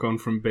 Klingons have gone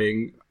from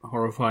being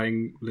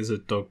horrifying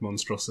lizard dog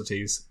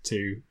monstrosities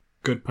to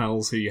good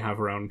pals who you have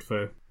around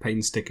for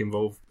pain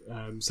stick-involved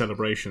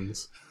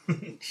celebrations.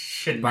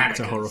 Back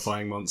to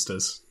horrifying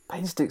monsters.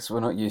 Pain sticks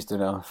were not used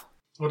enough.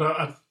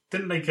 Well,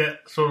 didn't they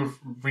get sort of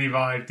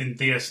revived in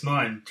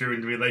DS9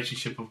 during the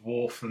relationship of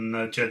Worf and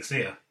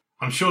Jadzia?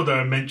 I'm sure they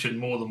were mentioned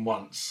more than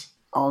once.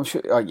 Oh, I'm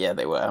sure. Oh, yeah,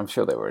 they were. I'm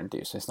sure they were in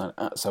Deep Space Nine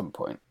at some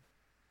point.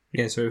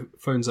 Yeah, so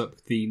phones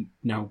up the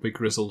now big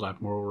grizzled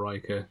Admiral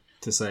Riker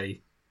to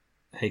say,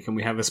 hey, can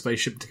we have a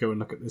spaceship to go and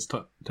look at this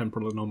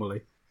temporal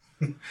anomaly?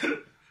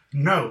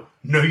 No,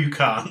 you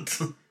can't.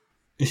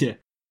 Yeah.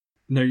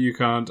 No, you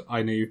can't.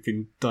 I know you've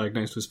been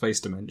diagnosed with space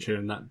dementia,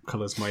 and that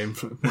colours my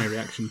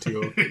reaction to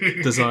your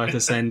desire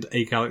to send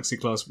a Galaxy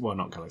class, well,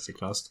 not Galaxy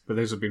class, but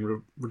those have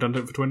been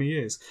redundant for 20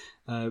 years,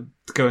 to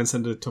go and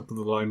send a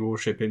top-of-the-line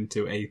warship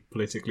into a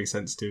politically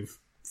sensitive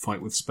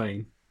fight with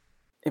Spain.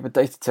 Yeah, but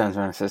Data turns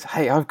around and says,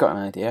 hey, I've got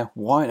an idea.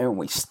 Why don't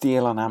we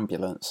steal an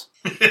ambulance?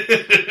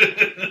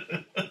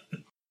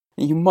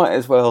 You might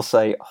as well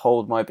say,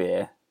 hold my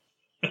beer.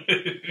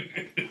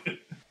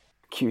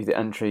 Cue the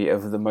entry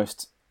of the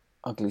most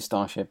ugly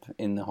starship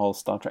in the whole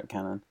Star Trek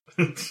canon.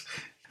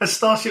 As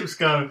starships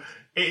go,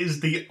 it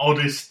is the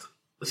oddest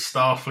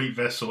Starfleet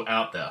vessel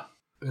out there.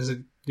 Is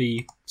it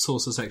the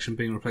saucer section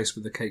being replaced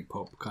with the cake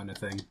pop kind of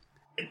thing?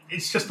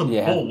 It's just a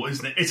ball,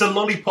 isn't it? It's a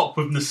lollipop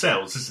with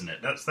nacelles, isn't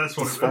it? That's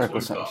what it's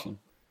got.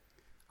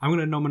 I'm going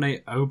to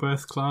nominate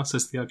Oberth class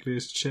as the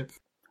ugliest ship.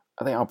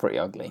 They are pretty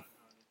ugly.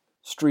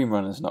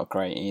 Streamrunner's not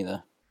great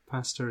either.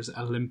 Pasta is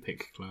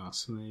Olympic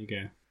class. There you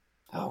go.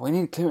 Oh, we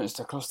need clearance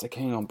to cross the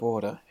Klingon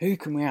border. Who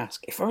can we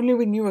ask? If only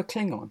we knew a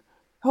Klingon.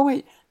 Oh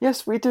wait,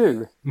 yes we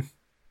do.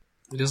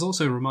 It is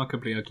also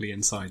remarkably ugly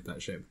inside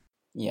that ship.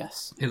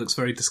 Yes. It looks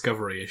very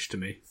Discovery-ish to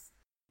me.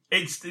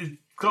 It's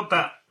got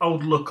that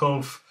old look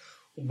of,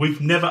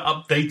 we've never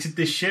updated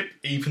this ship,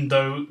 even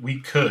though we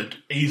could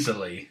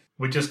easily.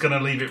 We're just going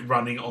to leave it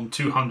running on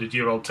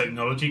 200-year-old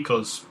technology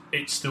because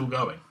it's still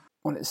going.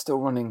 Well, it's still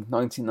running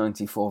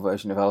 1994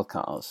 version of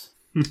LCARS.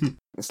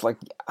 It's like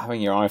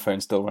having your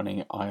iPhone still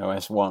running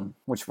iOS 1,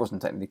 which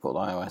wasn't technically called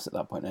iOS at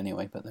that point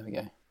anyway, but there we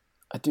go.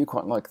 I do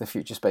quite like the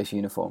future space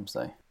uniforms,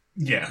 though.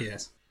 Yeah.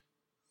 Yes.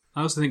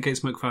 I also think Gates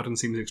McFadden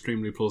seems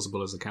extremely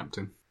plausible as a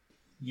captain.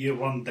 Year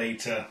one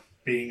Data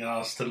being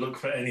asked to look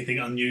for anything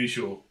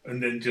unusual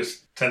and then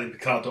just telling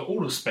Picard that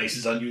all of space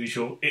is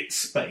unusual, it's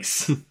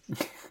space.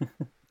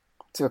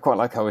 So I quite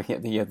like how we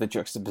get the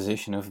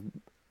juxtaposition of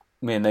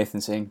me and Nathan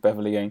seeing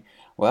Beverly going,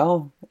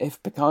 well,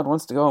 if Picard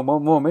wants to go on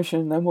one more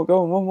mission, then we'll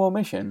go on one more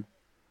mission.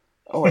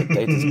 Oh wait,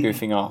 Data's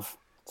goofing off.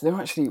 So they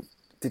actually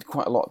did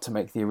quite a lot to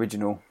make the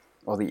original,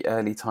 or the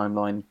early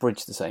timeline,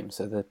 bridge the same.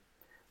 So the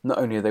Not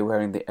only are they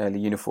wearing the early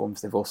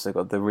uniforms, they've also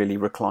got the really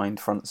reclined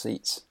front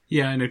seats.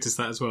 Yeah, I noticed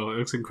that as well. It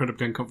looks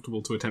incredibly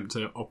uncomfortable to attempt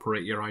to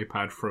operate your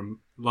iPad from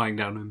lying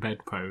down in bed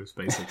pose,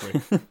 basically.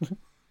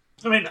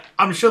 I mean,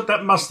 I'm sure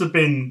that must have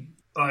been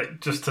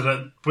just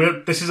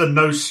this is a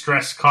no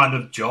stress kind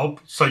of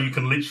job, so you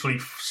can literally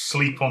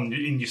sleep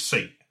in your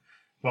seat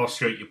whilst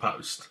you're at your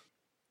post.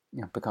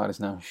 Yeah, Picard is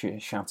now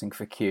shouting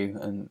for Q,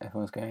 and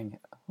everyone's going,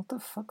 "What the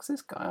fuck's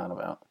this guy on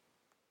about?"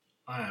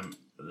 I am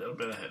a little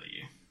bit ahead of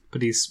you.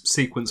 But he's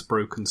sequence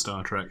broken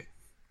Star Trek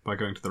by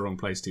going to the wrong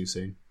place too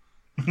soon.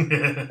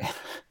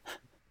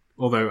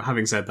 Although,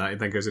 having said that, he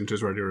then goes into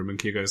his ready room and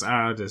Q goes,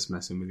 just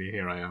messing with you,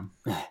 here I am.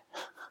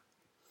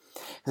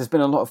 There's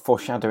been a lot of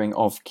foreshadowing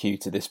of Q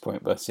to this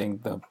point, but seeing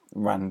the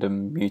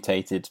random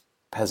mutated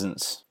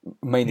peasants,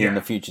 mainly in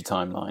the future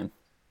timeline.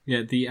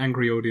 Yeah, the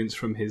angry audience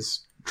from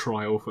his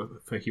trial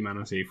for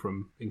humanity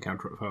from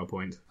Encounter at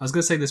Farpoint. I was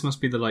going to say this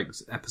must be the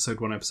episode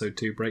 1, episode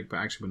 2 break, but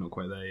actually we're not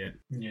quite there yet.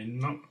 Yeah,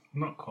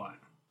 not quite.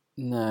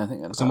 No, I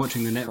think that's. I'm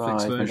watching the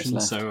Netflix version,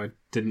 so I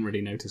didn't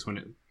really notice when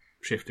it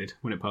shifted,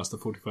 when it passed the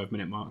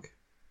 45-minute mark.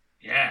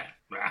 Yeah.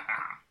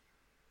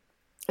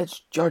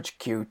 It's Judge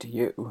Q to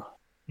you.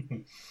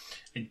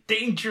 A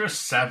dangerous,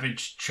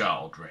 savage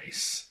child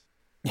race.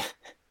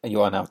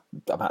 You are now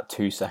about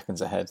 2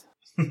 seconds ahead.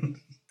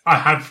 I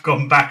have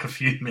gone back a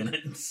few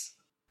minutes.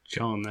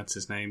 John, that's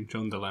his name,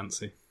 John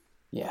Delancey.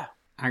 Yeah.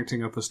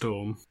 Acting up a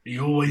storm. He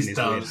always in his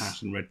does. Weird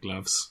hat and red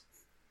gloves.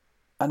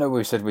 I know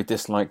we said we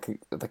dislike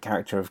the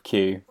character of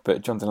Q,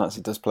 but John Delancey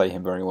does play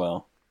him very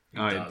well.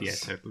 Yeah,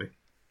 totally.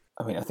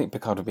 I mean, I think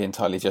Picard would be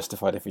entirely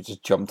justified if he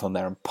just jumped on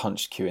there and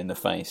punched Q in the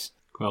face.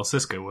 Well,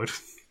 Sisko would.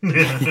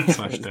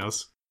 Slash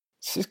does.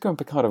 Sisko and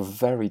Picard are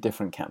very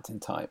different captain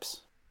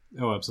types.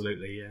 Oh,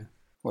 absolutely, yeah.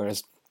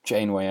 Whereas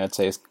Janeway, I'd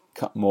say, is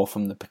cut more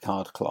from the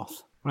Picard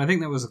cloth. Well, I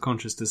think that was a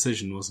conscious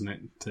decision, wasn't it?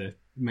 To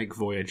make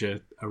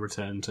Voyager a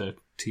return to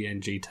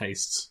TNG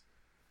tastes.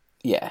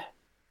 Yeah.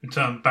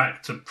 Return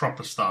back to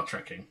proper Star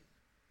Trekking.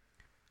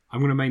 I'm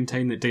going to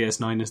maintain that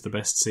DS9 is the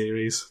best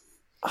series.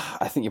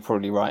 I think you're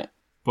probably right.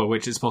 By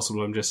which it's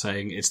possible I'm just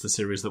saying it's the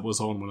series that was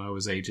on when I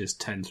was ages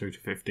 10 through to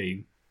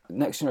 15.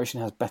 Next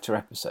Generation has better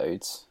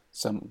episodes,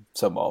 some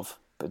of,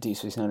 but Deep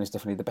Space Nine is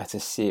definitely the better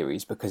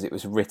series because it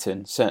was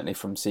written, certainly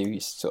from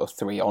series sort of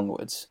 3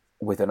 onwards,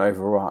 with an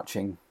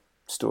overarching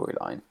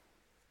storyline.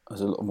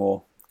 There's a lot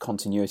more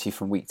continuity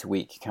from week to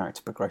week,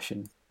 character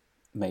progression,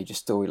 major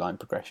storyline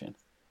progression,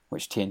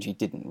 which TNG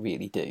didn't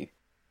really do.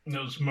 It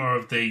was more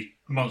of the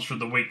Monster of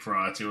the Week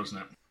variety,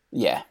 wasn't it?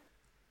 Yeah.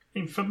 I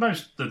mean, for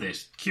most of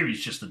this,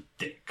 Kiri's just a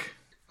dick.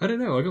 I don't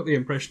know, I got the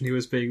impression he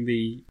was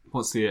being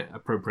what's the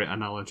appropriate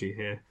analogy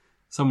here?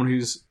 Someone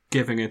who's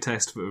giving a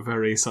test but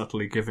very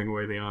subtly giving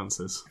away the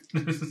answers.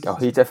 Oh,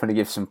 he definitely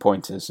gives some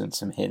pointers and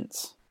some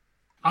hints.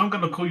 I'm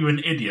going to call you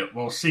an idiot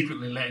while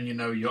secretly letting you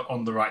know you're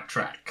on the right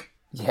track.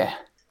 Yeah.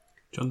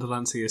 John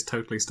Delancey is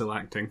totally still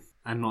acting,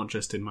 and not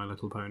just in My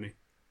Little Pony.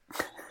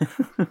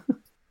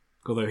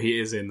 Although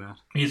he is in that.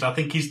 I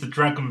think he's the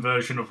dragon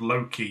version of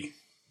Loki.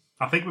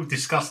 I think we've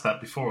discussed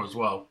that before as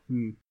well.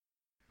 Well,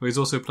 he's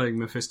also playing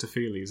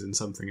Mephistopheles in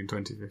something in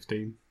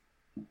 2015.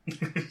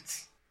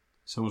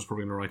 Someone's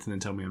probably going to write in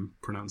and tell me I'm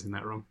pronouncing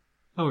that wrong.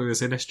 Oh, he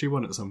was in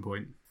SG-1 at some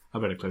point. I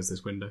better close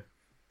this window.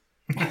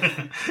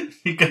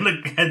 You're going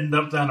to end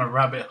up down a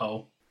rabbit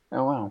hole.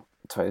 Oh, wow.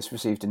 So it's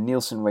received a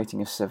Nielsen rating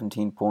of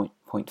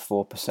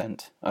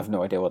 17.4%. I have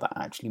no idea what that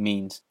actually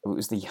means. It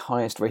was the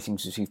highest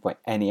ratings received by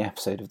any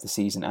episode of the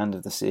season and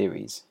of the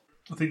series.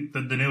 I think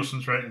the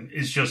Nielsen's rating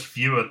is just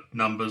viewer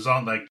numbers,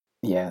 aren't they?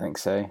 Yeah, I think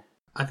so.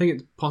 I think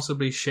it's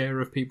possibly share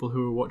of people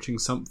who were watching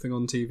something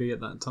on TV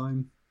at that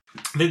time.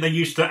 I think they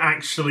used to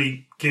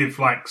actually give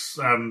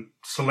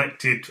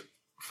selected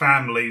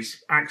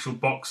families actual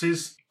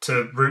boxes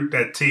to route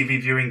their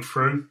TV viewing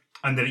through,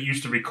 and then it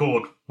used to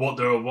record what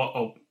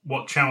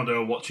channel they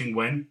were watching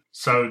when.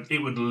 So it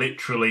would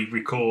literally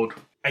record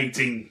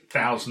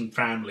 18,000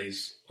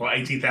 families or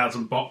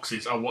 18,000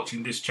 boxes are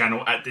watching this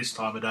channel at this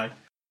time of day.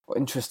 Well,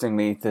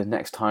 interestingly, the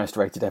next highest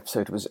rated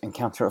episode was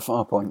Encounter at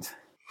Farpoint.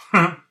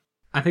 I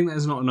think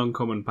that's not an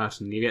uncommon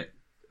pattern. You get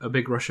a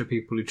big rush of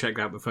people who check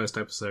out the first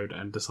episode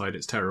and decide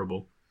it's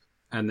terrible,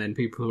 and then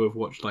people who have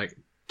watched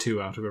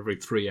 2 out of every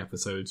 3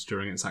 episodes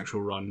during its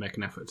actual run make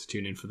an effort to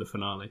tune in for the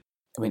finale.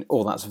 I mean,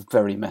 all that's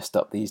very messed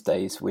up these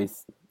days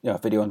with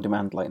video on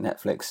demand like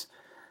Netflix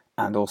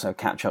and also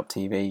catch-up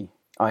TV.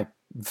 I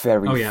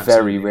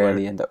very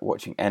rarely end up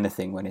watching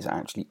anything when it's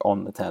actually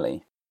on the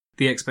telly.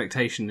 The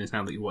expectation is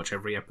now that you watch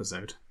every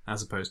episode,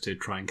 as opposed to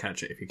try and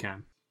catch it if you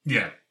can.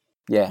 Yeah.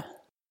 Yeah.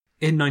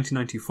 In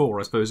 1994,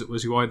 I suppose it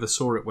was you either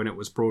saw it when it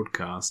was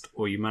broadcast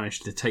or you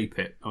managed to tape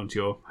it onto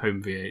your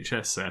home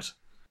VHS set.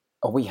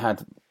 Oh, we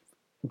had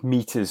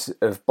meters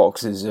of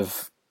boxes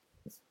of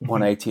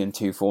 180 and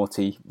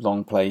 240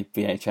 long play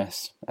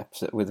VHS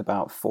episode with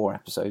about 4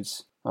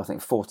 episodes. I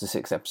think 4 to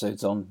 6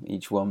 episodes on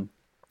each one.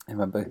 I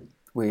remember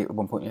at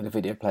one point we had a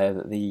video player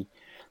that the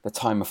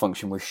timer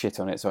function was shit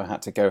on it, so I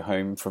had to go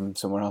home from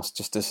somewhere else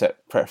just to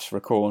press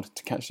record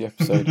to catch the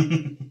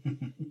episode.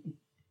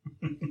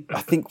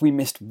 I think we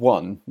missed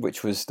one,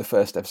 which was the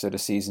first episode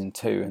of season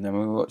 2, and then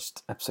when we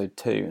watched episode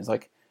 2, it's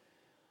like,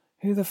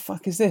 who the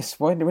fuck is this?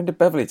 When did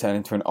Beverly turn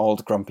into an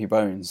old grumpy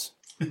bones?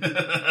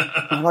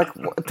 I'm like,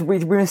 what? We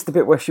missed the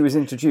bit where she was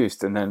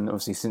introduced, and then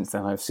obviously since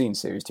then I've seen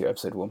series 2,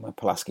 episode 1, where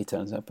Pulaski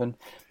turns up, and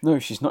no,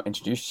 she's not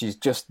introduced, she's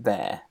just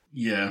there.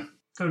 Yeah.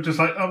 They were just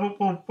like,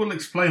 oh, we'll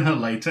explain her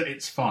later,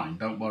 it's fine,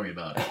 don't worry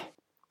about it.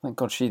 Thank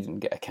God she didn't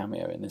get a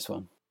cameo in this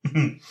one.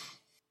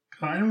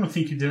 I don't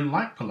think you didn't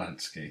like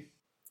Polanski.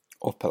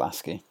 Or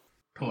Pulaski.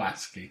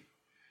 Pulaski.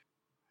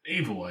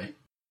 Either way.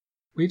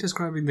 Were you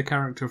describing the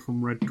character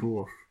from Red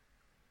Dwarf?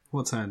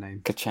 What's her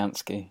name?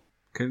 Kachansky.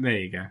 There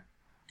you go.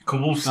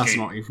 Kowalski. That's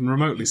not even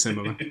remotely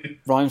similar.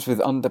 Rhymes with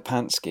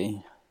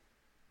underpantsky.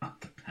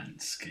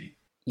 Underpantsky.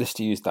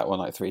 Lister used that one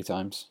like 3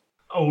 times.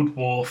 Old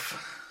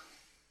Wharf.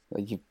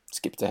 Well, you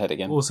skipped ahead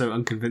again. Also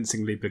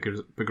unconvincingly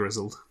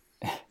begrizzled.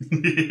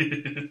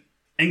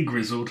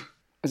 Engrizzled.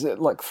 Is it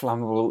like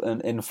flammable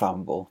and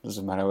inflammable?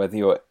 Doesn't matter whether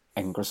you're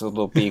engrizzled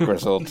or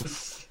begrizzled.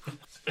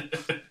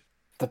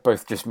 They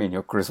both just mean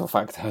your grizzle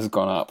factor has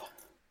gone up.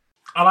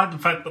 I like the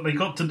fact that they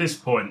got to this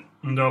point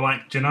and they're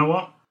like, do you know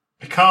what?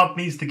 Picard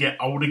needs to get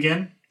old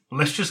again.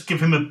 Let's just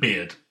give him a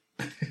beard.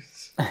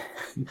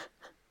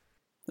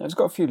 He's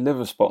got a few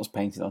liver spots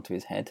painted onto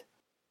his head.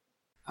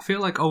 I feel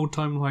like old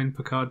timeline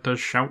Picard does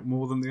shout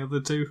more than the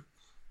other two,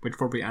 which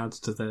probably adds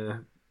to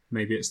their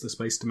maybe it's the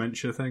space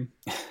dementia thing.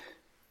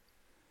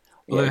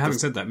 Although having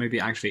said that, maybe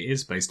it actually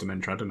is space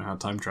dementia. I don't know how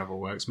time travel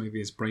works. Maybe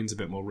his brain's a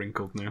bit more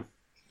wrinkled now.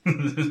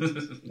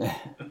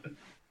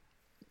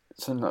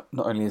 So not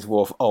only is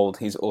Worf old,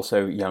 he's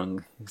also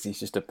young, because he's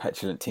just a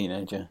petulant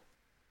teenager.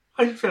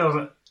 I feel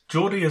that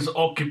Geordie is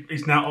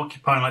now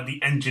occupying like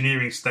the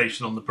engineering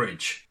station on the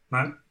bridge.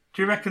 Now,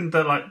 do you reckon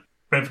that like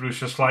Beverly was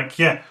just like,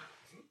 yeah,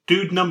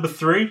 dude number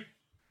 3,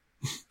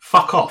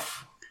 fuck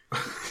off.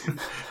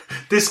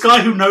 This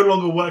guy who no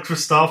longer works for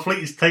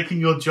Starfleet is taking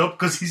your job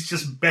because he's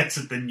just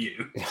better than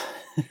you.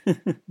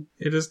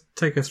 You just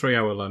take a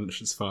 3-hour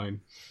lunch, it's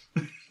fine.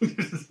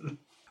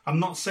 I'm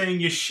not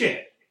saying you're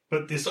shit,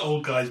 but this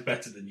old guy's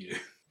better than you.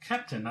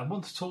 Captain, I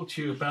want to talk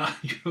to you about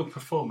your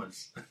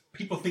performance.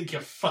 People think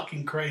you're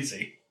fucking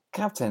crazy.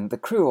 Captain, the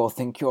crew all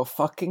think you're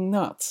fucking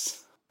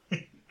nuts.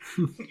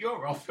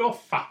 You're off your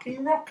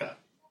fucking rocker.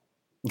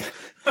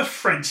 A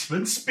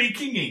Frenchman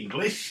speaking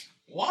English?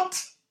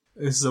 What?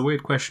 This is a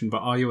weird question,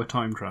 but are you a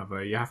time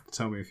traveller? You have to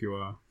tell me if you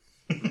are.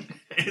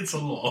 It's a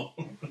law.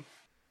 I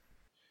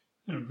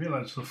didn't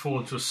realise the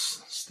Forge was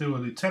still a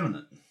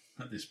lieutenant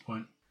at this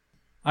point.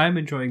 I am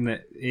enjoying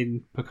that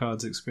in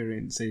Picard's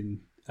experience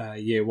in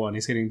year 1,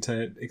 he's getting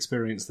to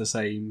experience the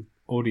same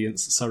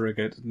audience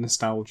surrogate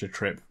nostalgia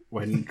trip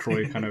when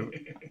Troy kind of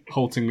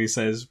haltingly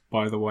says,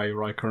 by the way,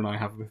 Riker and I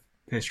have a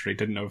history,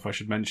 didn't know if I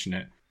should mention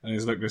it. And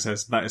his look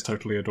says, that is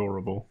totally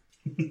adorable.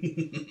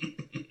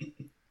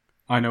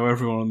 I know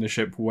everyone on the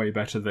ship way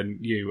better than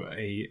you,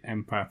 a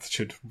empath,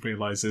 should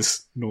realise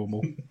is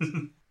normal.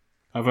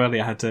 I've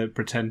earlier had to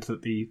pretend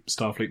that the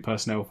Starfleet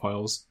personnel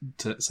files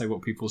to say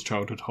what people's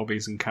childhood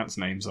hobbies and cats'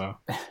 names are.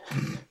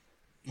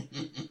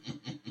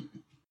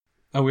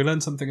 Oh, we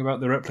learned something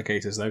about the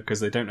replicators, though, because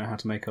they don't know how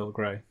to make Earl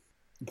Grey.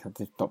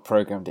 They've not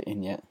programmed it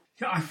in yet.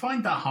 Yeah, I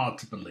find that hard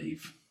to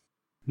believe.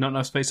 Not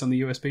enough space on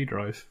the USB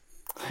drive.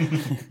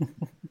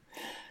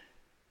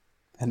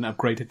 And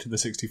upgraded to the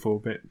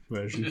 64-bit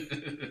version.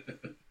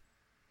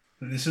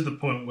 This is the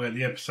point where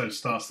the episode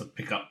starts to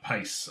pick up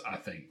pace, I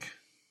think.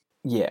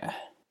 Yeah.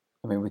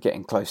 I mean, we're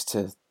getting close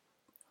to...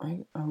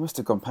 I must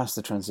have gone past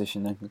the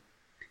transition then.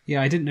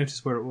 Yeah, I didn't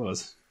notice where it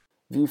was.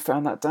 Have you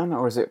found that, Dan,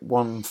 or is it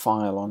one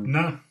file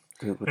on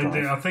Google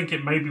Drive? I think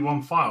it may be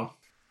one file.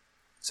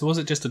 So was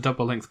it just a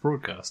double-length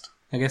broadcast?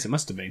 I guess it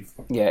must have been.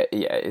 Yeah,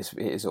 it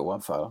is all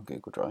one file on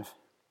Google Drive.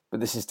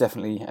 But this is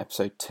definitely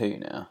episode 2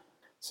 now.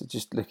 So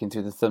just looking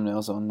through the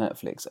thumbnails on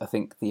Netflix, I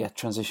think the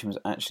transition was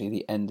actually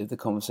the end of the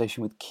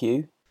conversation with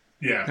Q.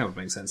 Yeah. That would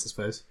make sense, I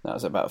suppose. That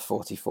was about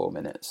 44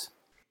 minutes.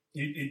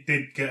 It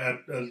did get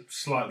a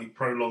slightly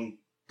prolonged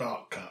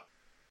dark cut.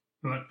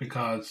 Like,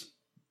 because,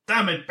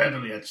 damn it,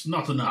 Beverly, it's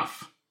not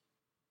enough.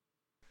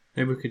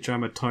 Maybe we could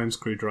jam a time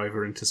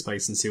screwdriver into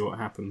space and see what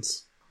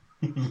happens.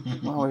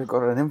 Well, we've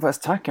got an inverse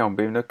tachyon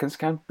beam that can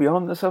scan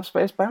beyond the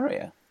subspace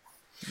barrier.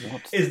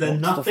 Is there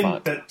nothing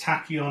that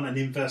tachyon and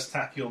inverse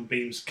tachyon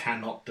beams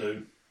cannot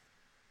do?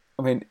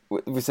 I mean,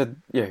 we said,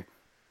 is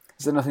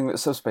there nothing that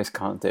subspace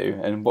can't do?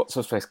 And what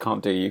subspace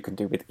can't do, you can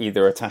do with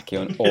either a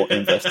tachyon or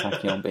inverse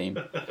tachyon beam.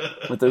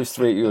 With those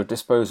three at your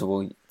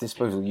disposal,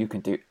 you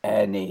can do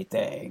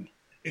anything.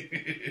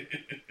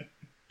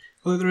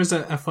 Although there is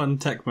a fun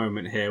tech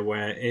moment here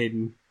where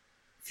in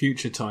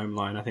future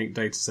timeline, I think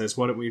Data says,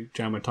 why don't we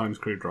jam a time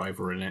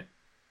screwdriver in it?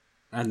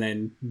 And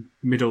then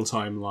middle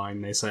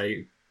timeline, they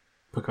say,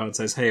 Picard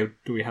says, hey,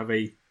 do we have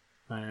a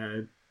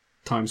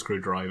time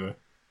screwdriver?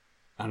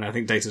 And I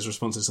think Data's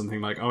response is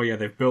something like, oh yeah,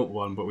 they've built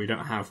one, but we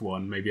don't have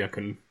one. Maybe I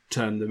can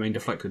turn the main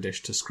deflector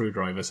dish to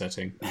screwdriver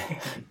setting.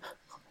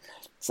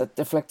 Set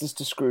deflectors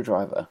to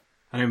screwdriver.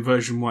 And in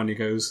version 1, he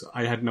goes,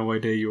 I had no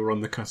idea you were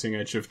on the cutting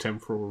edge of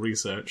temporal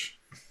research.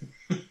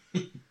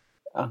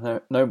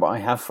 No, but I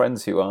have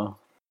friends who are.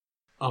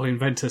 I'll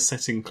invent a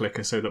setting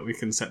clicker so that we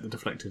can set the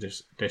deflector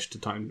dish to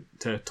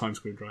time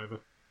screwdriver.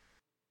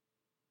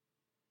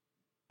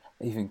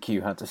 Even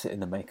Q had to sit in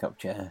the makeup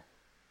chair.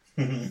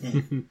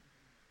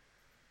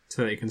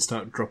 So that you can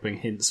start dropping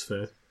hints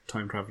for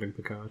time-travelling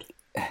Picard.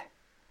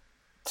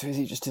 So is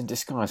he just in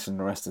disguise from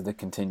the rest of the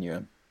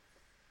continuum?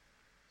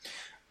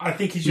 I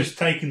think he's just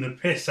taking the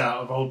piss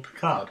out of old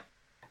Picard.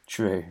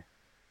 True.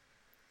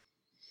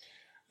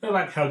 I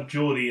like how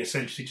Geordie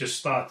essentially just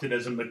started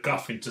as a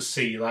MacGuffin to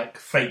see like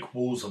fake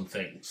walls and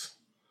things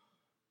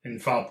in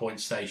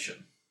Farpoint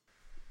Station.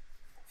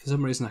 For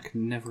some reason, I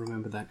can never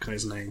remember that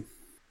guy's name,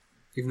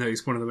 even though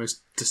he's one of the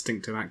most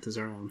distinctive actors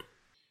around.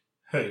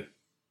 Who?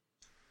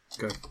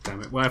 God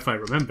damn it! Well, if I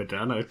remember,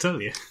 Dan, I'll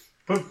tell you.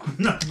 But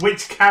no,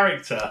 which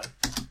character?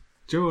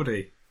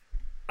 Geordie.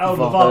 Oh, LeVar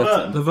LeVar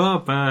Burton. Burton.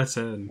 LeVar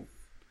Burton.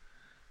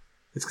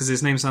 It's because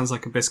his name sounds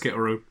like a biscuit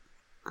or a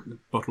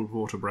bottled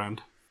water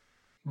brand.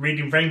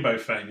 Reading Rainbow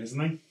fame, isn't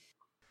he?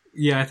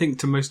 Yeah, I think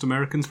to most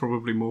Americans,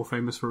 probably more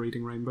famous for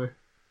Reading Rainbow.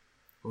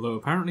 Although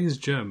apparently he's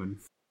German.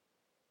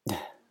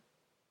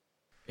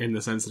 In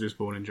the sense that he was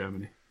born in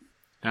Germany.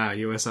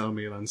 US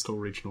Army Landstuhl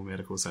Regional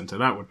Medical Center.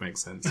 That would make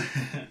sense.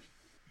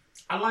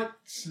 I like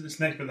this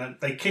next bit that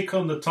they kick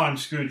on the time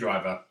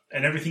screwdriver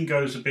and everything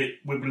goes a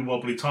bit wibbly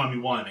wobbly,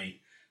 timey wimey,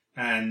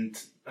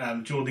 and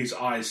Geordie's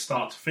eyes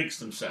start to fix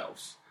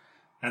themselves.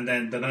 And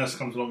then the nurse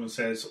comes along and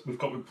says, "We've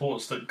got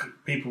reports that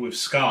people with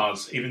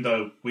scars, even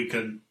though we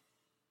can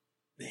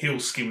heal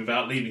skin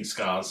without leaving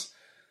scars,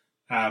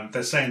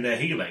 they're saying they're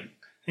healing."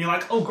 And you're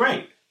like, "Oh,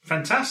 great,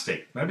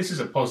 fantastic! Now this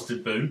is a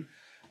positive boon."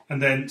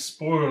 And then,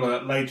 spoiler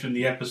alert, later in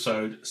the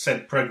episode,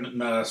 said pregnant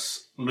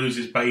nurse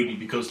loses baby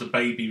because the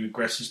baby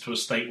regresses to a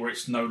state where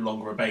it's no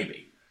longer a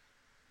baby.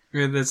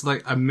 Yeah, there's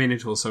like a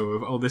minute or so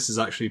of, oh, this is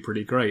actually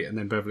pretty great. And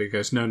then Beverly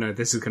goes, no,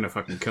 this is going to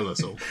fucking kill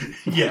us all.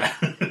 Yeah.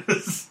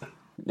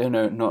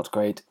 No, not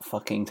great.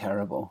 Fucking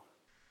terrible.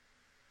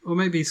 Or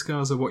maybe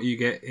scars are what you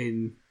get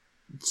in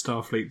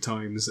Starfleet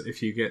times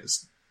if you get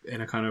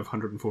in a kind of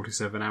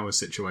 147-hour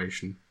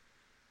situation.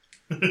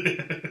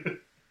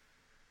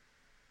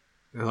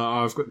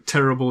 I've got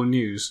terrible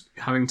news.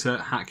 Having to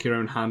hack your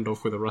own hand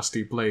off with a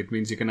rusty blade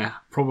means you're going to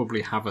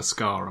probably have a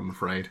scar, I'm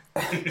afraid.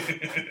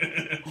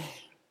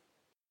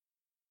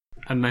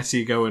 Unless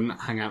you go and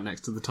hang out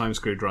next to the time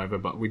screwdriver,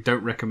 but we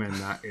don't recommend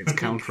that. It's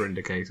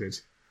counterindicated.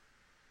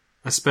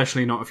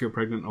 Especially not if you're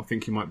pregnant or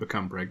think you might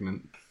become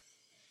pregnant.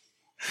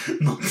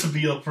 Not to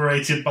be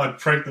operated by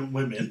pregnant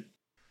women.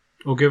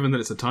 Or given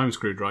that it's a time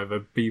screwdriver,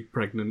 be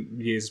pregnant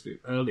years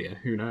earlier.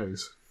 Who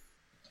knows?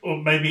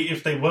 Or maybe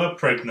if they were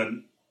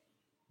pregnant,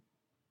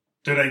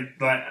 do they,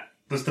 like,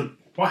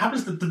 what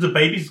happens? Do the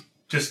babies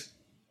just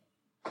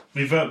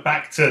revert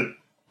back to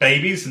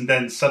babies and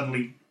then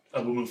suddenly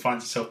a woman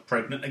finds herself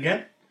pregnant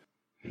again?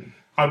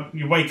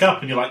 You wake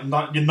up and you're like,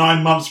 you're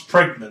 9 months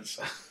pregnant.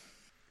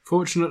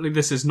 Fortunately,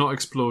 this is not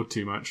explored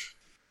too much.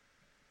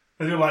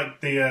 I do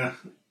like the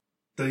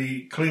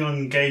Klingon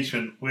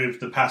engagement with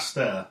the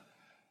Pasteur,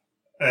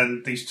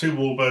 and these two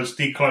warbirds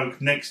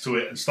decloak next to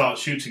it and start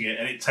shooting it,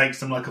 and it takes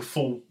them like a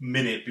full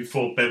minute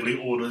before Beverly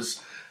orders,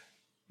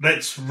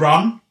 "Let's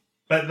run,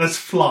 let's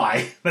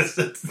fly."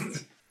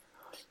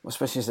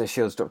 Especially as their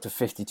shields dropped to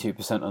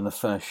 52% on the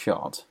first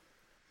shot.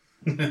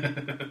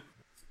 There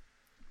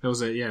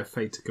was a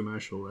Fate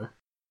commercial there.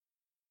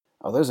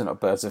 Oh, those are not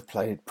birds of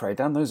prey,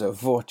 Dan. Those are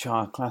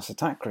Vorchar-class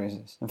attack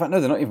cruisers. In fact, no,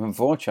 they're not even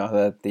Vorchar.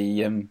 They're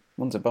the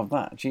ones above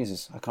that.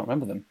 Jesus, I can't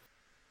remember them.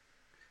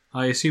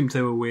 I assumed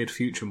they were Weird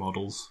Future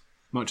models,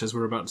 much as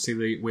we're about to see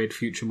the Weird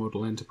Future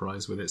model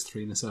Enterprise with its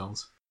 3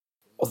 nacelles.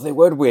 Well, they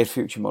were weird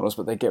future models,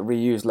 but they get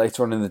reused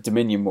later on in the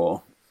Dominion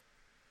War.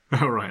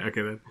 Oh, right,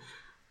 okay then.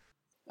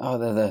 Oh,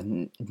 they're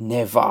the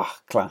Neva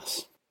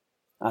class.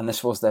 And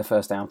this was their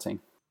first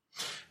outing.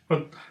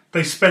 But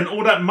they spent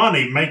all that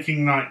money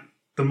making like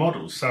the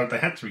models, so they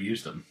had to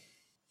reuse them.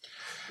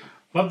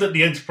 Love that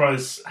the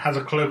Enterprise has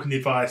a cloaking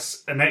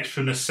device, an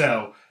extra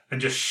nacelle,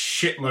 and just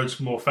shitloads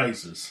more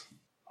phasers.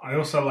 I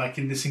also like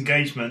in this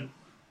engagement,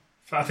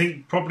 I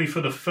think probably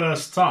for the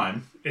first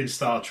time in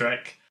Star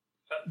Trek,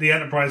 the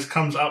Enterprise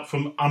comes up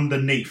from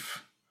underneath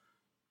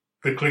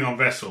the Klingon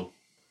vessel.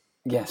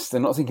 Yes, they're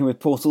not thinking with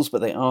portals,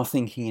 but they are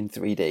thinking in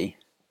 3D.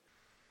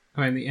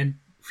 I mean,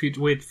 the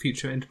Weird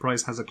Future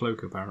Enterprise has a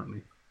cloak,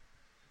 apparently.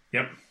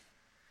 Yep.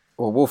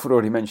 Well, Wolf had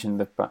already mentioned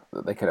the fact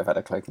that they could have had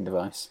a cloaking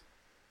device.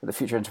 But the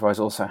Future Enterprise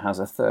also has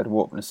a third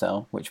warp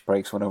nacelle, which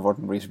breaks one of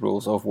Roddenberry's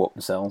rules of warp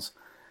nacelles,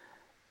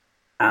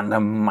 and a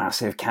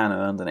massive cannon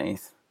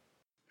underneath.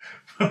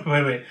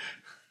 Wait.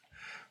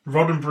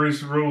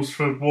 Roddenberry's rules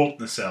for warp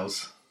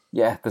nacelles.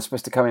 Yeah, they're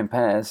supposed to come in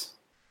pairs.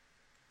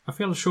 I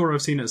feel sure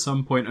I've seen at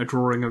some point a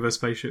drawing of a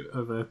spaceship,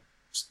 of a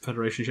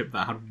Federation ship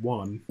that had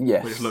one,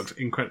 Yes. which looked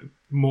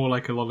more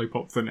like a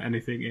lollipop than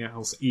anything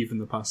else, even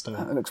the Pasteur.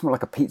 It looks more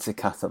like a pizza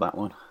cutter, that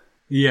one.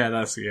 Yeah,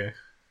 that's, yeah.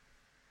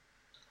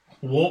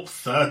 Warp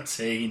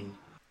 13.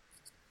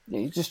 Yeah,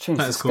 you just change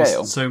That the has scale.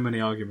 caused so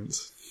many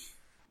arguments.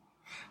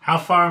 How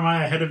far am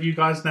I ahead of you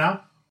guys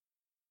now?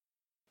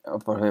 Oh,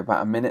 probably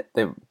about a minute.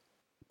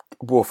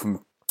 Worf and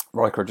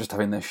Riker are just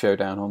having their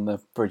showdown on the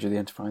bridge of the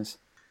Enterprise.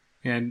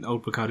 Yeah, and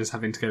old Picard is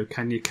having to go,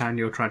 can you can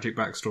your tragic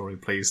backstory,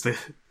 please?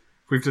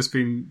 We've just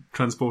been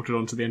transported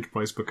onto the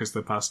Enterprise because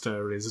the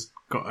Pasteur has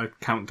got a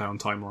countdown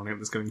timer on it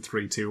that's going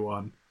 3, 2,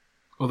 1.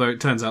 Although it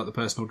turns out the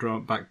personal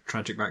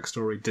tragic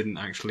backstory didn't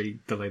actually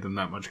delay them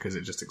that much because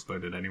it just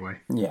exploded anyway.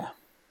 Yeah.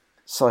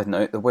 Side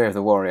note, The Way of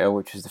the Warrior,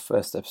 which is the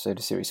first episode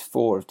of Series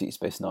 4 of Deep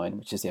Space Nine,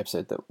 which is the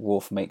episode that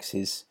Worf makes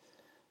his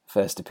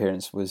first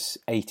appearance, was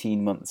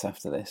 18 months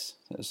after this.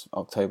 It was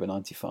October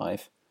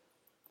 95.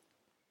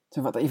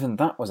 So in fact, even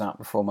that was out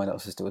before my little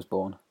sister was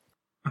born.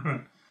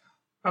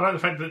 I like the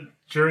fact that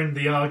during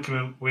the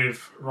argument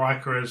with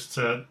Riker as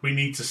to we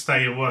need to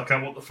stay and work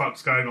out what the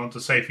fuck's going on to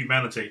save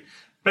humanity,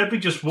 Bebby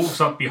just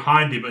walks up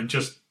behind him and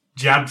just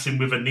jabs him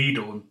with a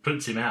needle and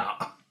puts him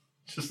out.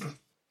 Just...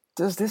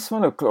 Does this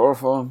smell of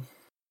chloroform?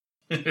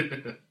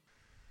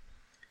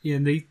 Yeah,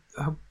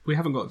 we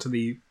haven't got to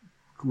the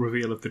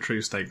reveal of the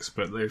true stakes,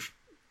 but they've,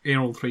 in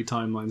all 3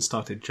 timelines,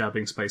 started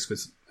jabbing space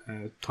with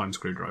time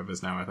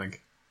screwdrivers now, I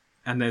think.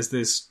 And there's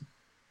this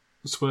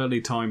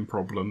swirly time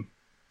problem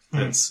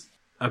that's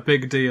a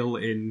big deal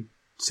in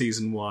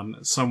Season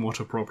 1, somewhat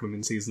a problem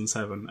in Season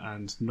 7,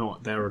 and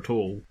not there at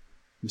all,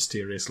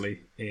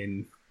 mysteriously,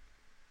 in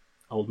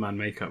Old Man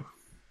Makeup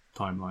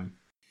timeline.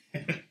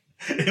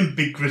 In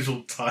Big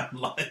Grizzled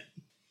timeline.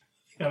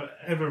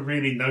 Ever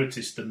really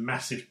noticed the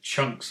massive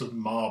chunks of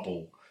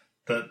marble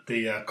that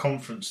the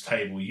conference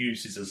table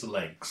uses as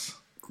legs?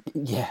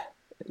 Yeah,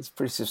 it's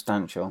pretty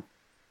substantial.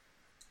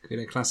 Get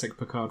a classic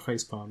Picard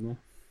facepalm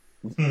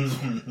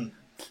there.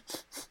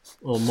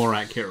 Or more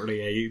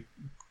accurately, a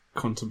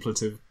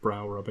contemplative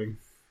brow rubbing.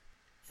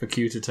 For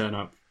Q to turn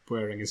up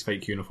wearing his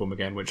fake uniform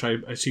again, which I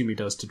assume he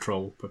does to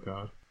troll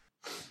Picard.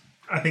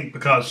 I think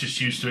Picard's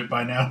just used to it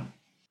by now.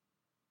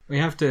 We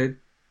have to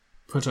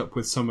put up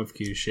with some of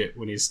Q's shit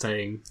when he's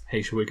saying,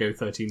 hey, shall we go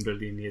 13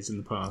 billion years in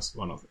the past?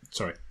 Well, not,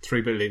 sorry,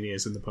 3 billion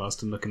years in the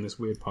past and look in this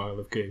weird pile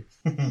of goo.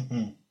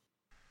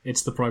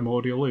 It's the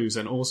primordial ooze,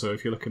 and also,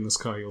 if you look in the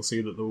sky, you'll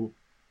see that the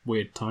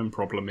weird time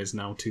problem is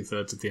now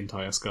 2/3 of the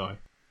entire sky.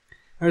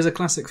 There is a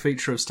classic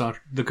feature of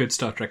the good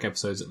Star Trek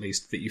episodes, at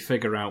least, that you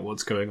figure out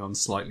what's going on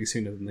slightly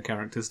sooner than the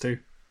characters do.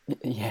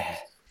 Yeah.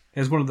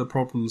 Here's one of the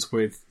problems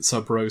with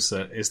Sub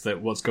Rosa, is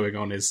that what's going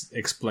on is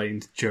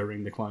explained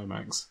during the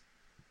climax.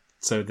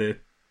 So the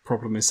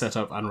problem is set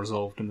up and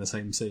resolved in the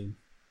same scene.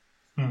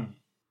 Dun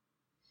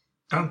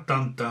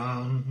dun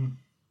dun.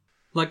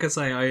 Like I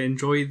say, I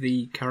enjoy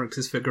the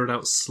characters figured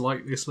out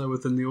slightly slower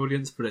than the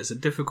audience, but it's a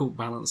difficult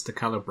balance to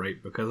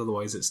calibrate because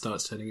otherwise it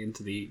starts turning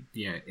into the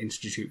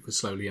Institute for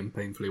Slowly and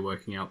Painfully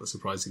Working Out the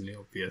Surprisingly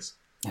Obvious.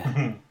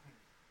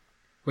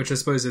 Which I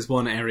suppose is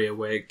one area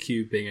where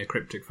Q being a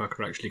cryptic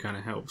fucker actually kind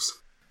of helps.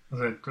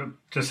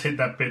 Just hit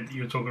that bit that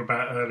you were talking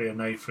about earlier,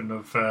 Nathan,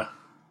 of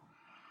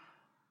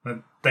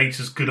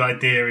Data's good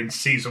idea in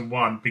Season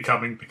 1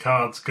 becoming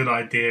Picard's good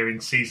idea in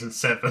Season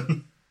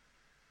 7.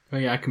 Oh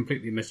yeah, I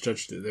completely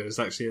misjudged it. There was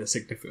actually a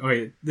significant... Oh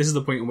yeah, this is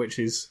the point in which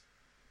he's,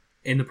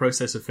 in the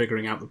process of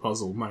figuring out the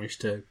puzzle, managed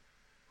to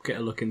get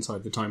a look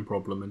inside the time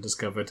problem and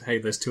discovered, hey,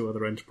 there's 2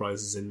 other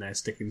Enterprises in there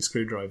sticking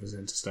screwdrivers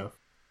into stuff.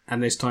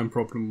 And this time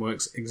problem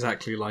works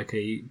exactly like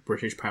a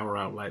British power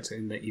outlet,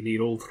 in that you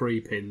need all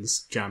 3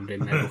 pins jammed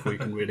in there before you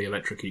can really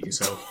electrocute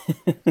yourself.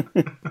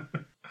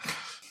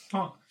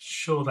 Not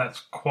sure that's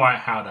quite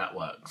how that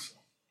works,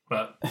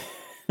 but...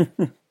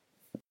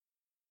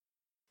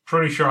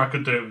 Pretty sure I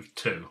could do it with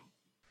 2.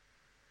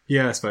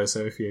 Yeah, I suppose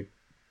so, if you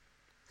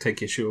take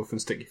your shoe off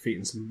and stick your feet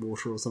in some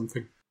water or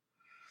something.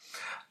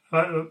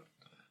 The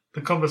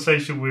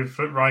conversation with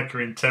Riker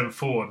in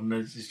 10-4, and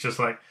it's just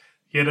like,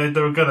 yeah,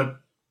 they were going to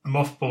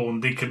mothball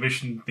and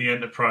decommission the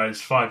Enterprise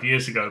 5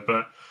 years ago,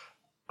 but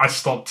I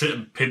stopped it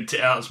and pimped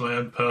it out as my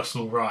own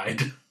personal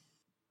ride.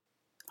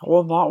 I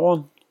want that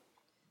one.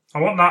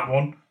 I want that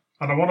one,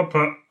 and I want to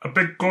put a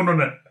big gun on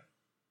it.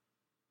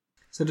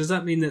 So does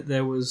that mean that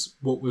there was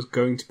what was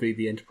going to be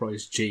the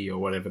Enterprise G, or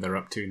whatever they're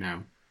up to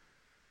now,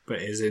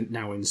 but is it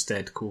now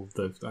instead called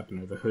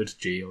the Hood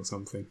G or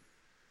something?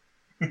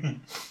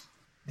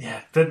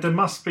 Yeah, there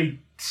must be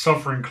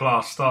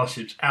Sovereign-class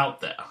starships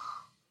out there.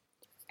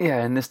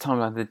 Yeah, in this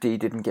timeline the D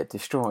didn't get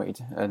destroyed,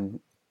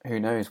 and who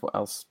knows what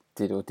else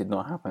did or did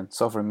not happen.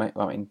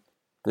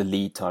 The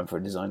lead time for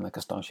a design like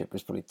a starship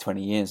was probably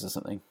 20 years or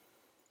something.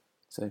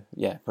 So,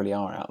 yeah, probably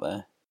are out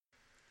there.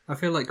 I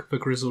feel like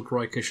Begrizzled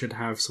Riker should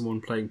have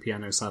someone playing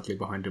piano sadly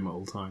behind him at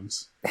all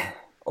times.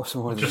 Or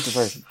someone with a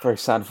very, very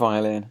sad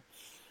violin.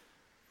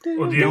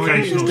 Or the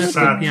occasional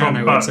sad piano.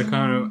 trombone. It's a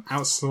kind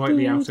of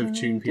slightly out of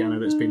tune piano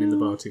that's been in the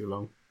bar too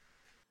long.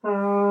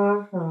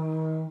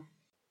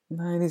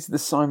 No, this is the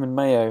Simon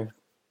Mayo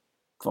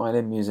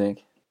violin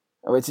music.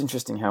 Oh, it's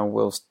interesting how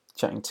Will's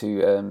chatting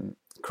to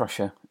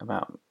Crusher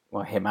about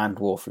him and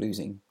Worf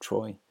losing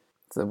Troy.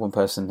 The one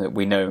person that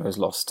we know has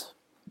lost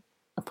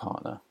a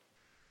partner.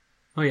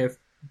 Oh yeah,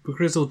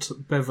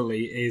 Begrizzled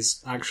Beverly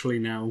is actually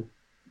now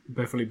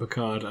Beverly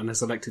Picard and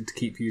has elected to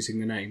keep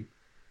using the name.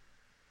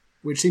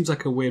 Which seems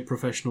like a weird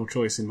professional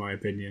choice in my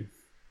opinion.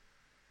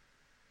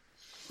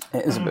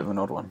 It is a bit of an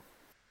odd one.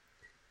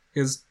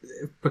 Because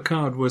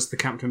Picard was the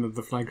captain of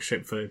the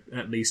flagship for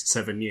at least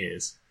 7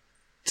 years.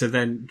 To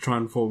then try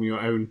and form your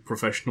own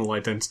professional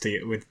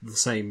identity with the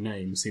same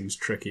name seems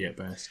tricky at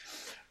best.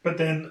 But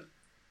then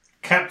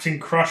Captain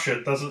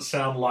Crusher doesn't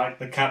sound like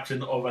the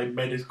captain of a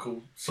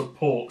medical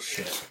support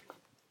ship.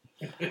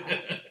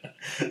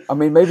 I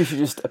mean, maybe she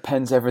just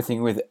appends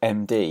everything with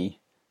MD.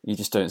 You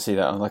just don't see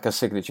that on like a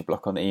signature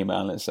block on the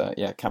email. It's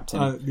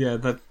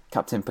Captain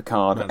Captain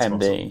Picard, MD.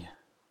 Possible.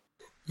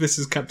 This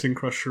is Captain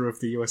Crusher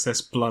of the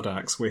USS Blood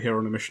Axe. We're here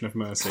on a mission of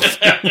mercy.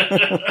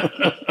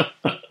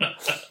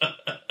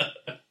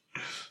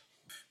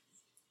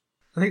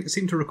 I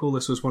seem to recall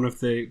this was one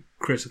of the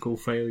critical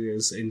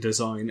failures in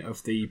design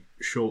of the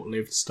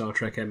short-lived Star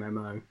Trek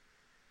MMO,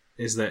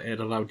 is that it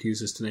allowed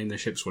users to name their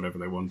ships whatever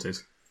they wanted.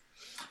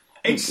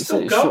 It's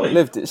still going.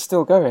 Short-lived, it's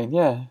still going,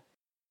 yeah.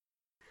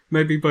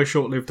 Maybe by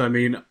short-lived I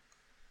mean,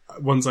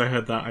 once I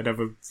heard that, I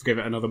never gave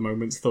it another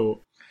moment's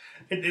thought.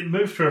 It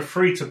moved to a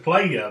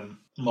free-to-play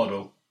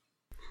model.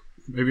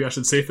 Maybe I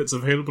should see if it's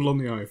available on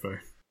the iPhone.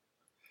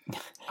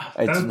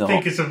 I don't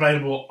think it's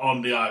available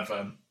on the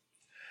iPhone.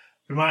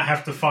 We might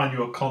have to find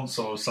you a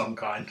console of some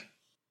kind.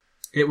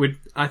 It would,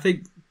 I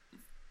think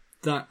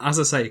that, as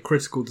I say,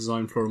 critical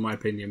design flaw in my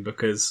opinion,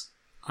 because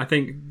I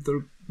think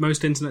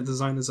most internet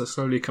designers are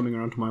slowly coming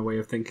around to my way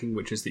of thinking,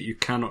 which is that you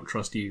cannot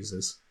trust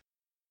users.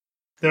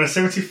 There are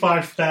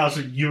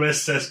 75,000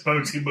 USS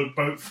Boaty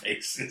McBoat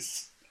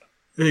faces.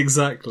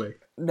 Exactly.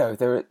 No,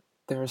 there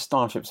are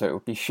starships, so it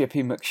would be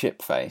Shippy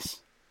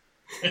McShipface.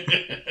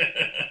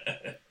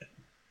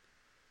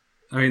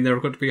 I mean, there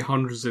have got to be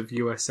hundreds of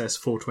USS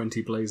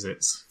 420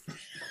 Blazits.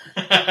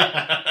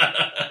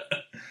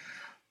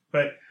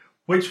 But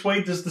which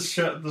way does the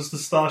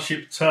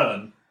starship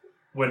turn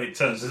when it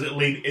turns? Does it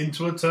lean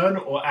into a turn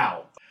or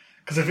out?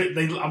 Because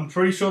I'm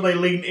pretty sure they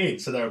lean in,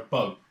 so they're a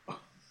boat.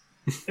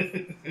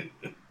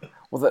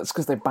 Well, that's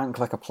because they bank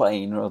like a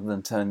plane rather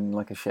than turn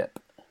like a ship.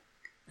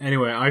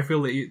 Anyway, I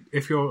feel that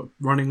if you're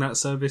running that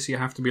service, you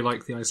have to be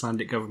like the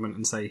Icelandic government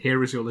and say,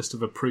 here is your list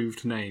of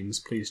approved names,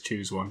 please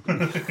choose one.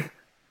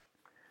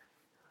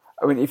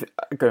 I mean,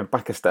 going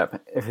back a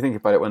step, if you think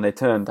about it, when they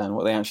turn down,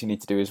 what they actually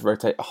need to do is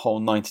rotate a whole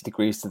 90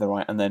 degrees to the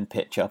right and then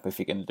pitch up if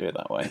you're going to do it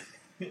that way.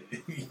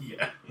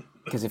 Yeah.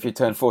 Because if you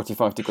turn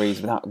 45 degrees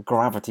without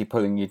gravity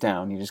pulling you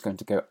down, you're just going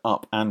to go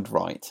up and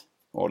right,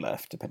 or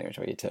left, depending on which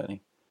way you're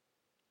turning.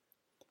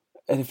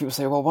 And if people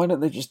say, well, why don't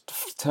they just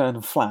turn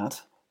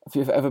flat? If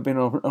you've ever been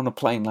on a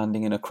plane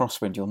landing in a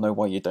crosswind, you'll know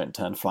why you don't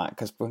turn flat,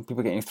 because when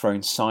people are getting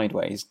thrown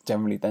sideways,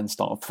 generally then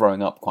start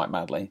throwing up quite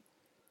madly.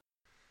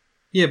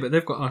 Yeah, but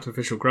they've got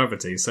artificial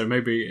gravity, so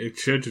maybe it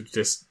should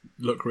just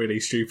look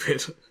really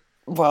stupid.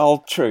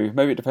 Well, true.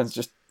 Maybe it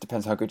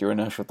depends how good your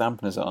inertial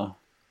dampeners are.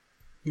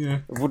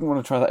 Yeah. I wouldn't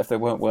want to try that if they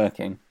weren't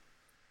working.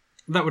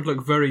 That would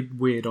look very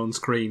weird on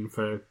screen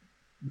for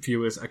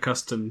viewers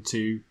accustomed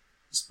to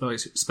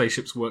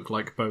spaceships work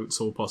like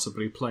boats or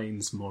possibly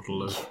planes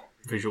model of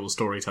visual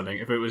storytelling.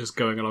 If it was just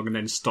going along and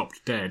then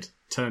stopped dead,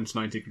 turned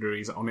 90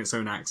 degrees on its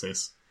own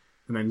axis,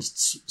 and then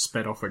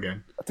sped off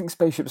again. I think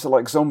spaceships are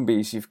like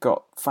zombies. You've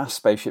got fast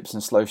spaceships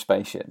and slow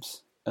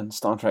spaceships, and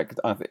Star Trek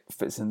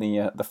fits in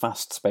the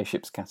fast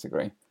spaceships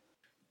category.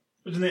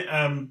 Wasn't it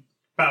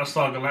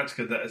Battlestar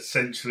Galactica that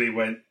essentially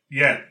went,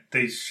 yeah,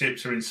 these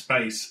ships are in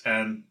space,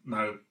 and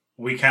no,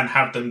 we can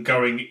have them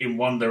going in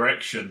one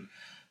direction,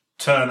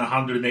 turn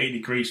 180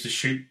 degrees to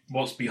shoot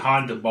what's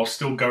behind them while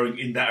still going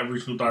in that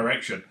original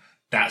direction.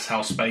 That's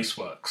how space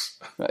works.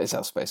 That is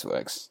how space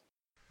works.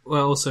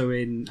 Well, also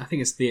I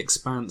think it's The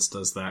Expanse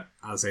does that,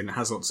 as in it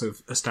has lots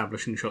of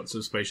establishing shots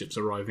of spaceships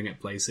arriving at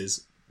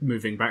places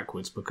moving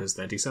backwards because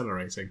they're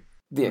decelerating.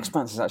 The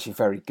Expanse is actually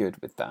very good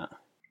with that.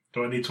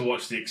 Do I need to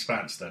watch The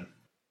Expanse then?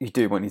 You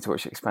do want to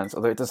watch The Expanse,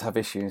 although it does have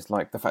issues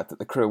like the fact that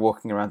the crew are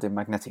walking around in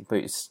magnetic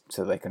boots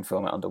so they can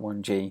film it under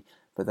 1G,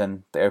 but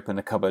then they open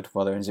a cupboard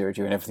while they're in 0G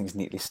and everything's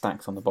neatly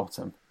stacked on the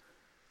bottom.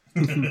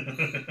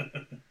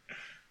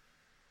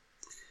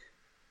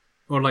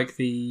 Or like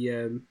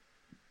the...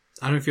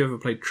 I don't know if you ever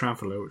played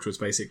Traveller, which was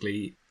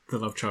basically the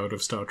love child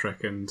of Star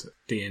Trek and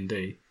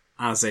D&D,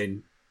 as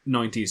in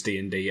 90s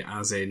D&D,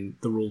 as in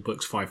the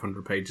rulebook's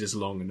 500 pages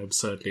long and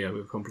absurdly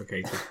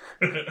overcomplicated.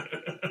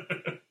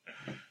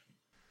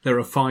 There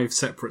are 5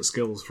 separate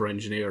skills for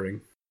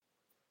engineering.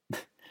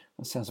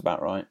 That sounds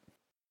about right.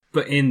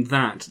 But in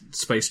that,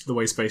 the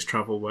way space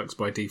travel works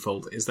by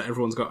default is that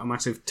everyone's got a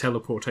massive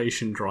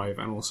teleportation drive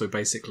and also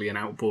basically an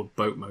outboard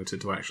boat motor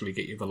to actually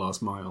get you the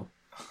last mile.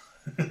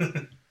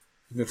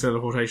 The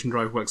teleportation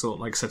drive works a lot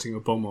like setting a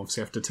bomb off,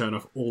 so you have to turn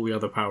off all the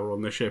other power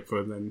on the ship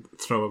and then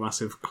throw a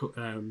massive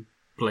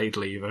blade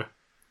lever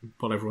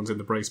while everyone's in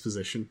the brace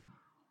position.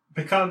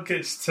 Picard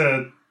gets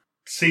to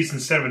Season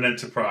 7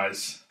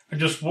 Enterprise and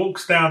just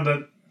walks down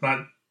the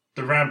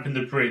ramp in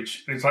the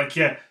bridge. And it's like,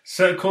 yeah,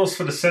 set a course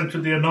for the centre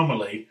of the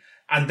anomaly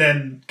and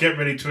then get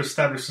ready to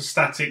establish a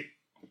static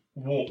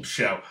warp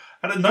shell.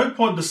 And at no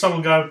point does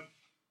someone go,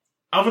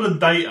 other than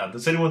Data,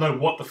 does anyone know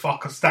what the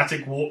fuck a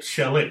static warp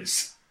shell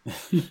is?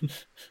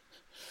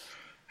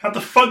 How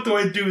the fuck do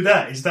I do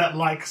that? Is that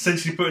like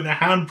essentially putting a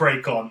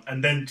handbrake on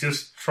and then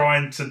just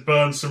trying to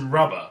burn some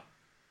rubber?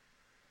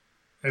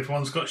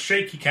 Everyone's got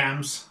shaky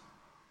cams.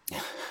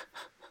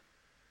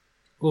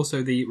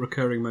 Also, the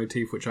recurring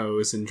motif, which I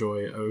always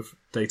enjoy, of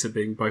Data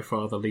being by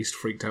far the least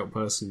freaked out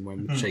person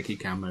when shaky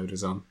cam mode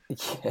is on.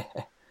 Yeah.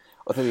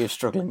 Although he was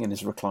struggling in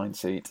his reclined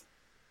seat.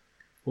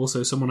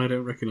 Also, someone I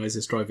don't recognise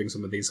is driving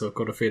some of these, so I've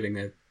got a feeling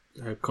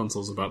her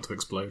console's about to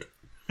explode.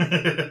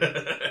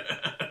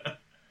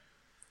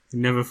 You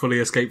never fully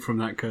escape from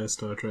that curse,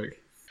 Star Trek.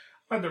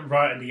 And then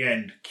right at the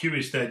end, Q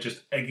is there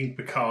just egging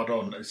Picard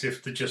on as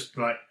if to just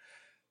like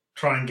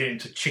try and get him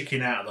to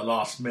chicken out at the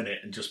last minute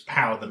and just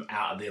power them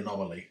out of the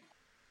anomaly.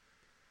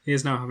 He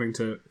is now having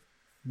to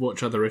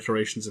watch other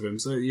iterations of him,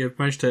 so you've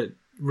managed to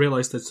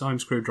realise the time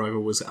screwdriver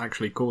was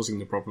actually causing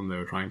the problem they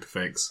were trying to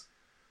fix.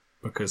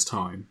 Because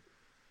time.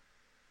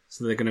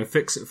 So they're going to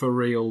fix it for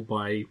real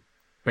by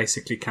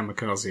basically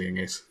kamikazeing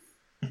it.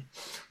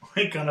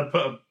 We're going to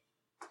put a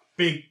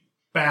big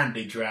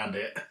bandage around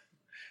it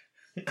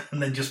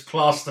and then just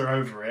plaster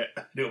over it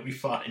and it'll be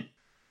fine.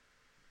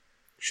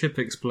 Ship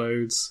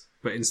explodes,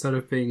 but instead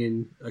of being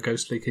in a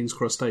ghostly King's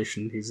Cross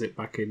station, he's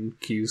back in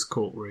Q's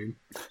courtroom.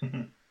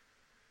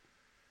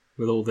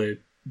 With all the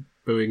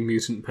booing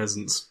mutant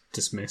peasants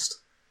dismissed.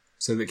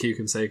 So that Q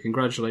can say,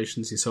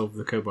 "Congratulations, you solved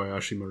the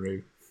Kobayashi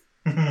Maru."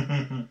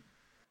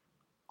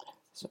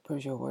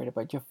 Suppose you're worried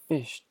about your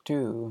fish,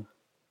 too.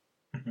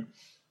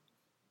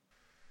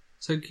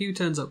 So Q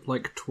turns up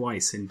like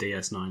twice in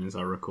DS9, as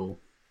I recall.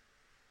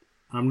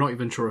 I'm not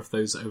even sure if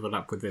those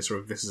overlap with this, or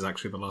if this is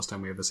actually the last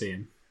time we ever see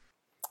him.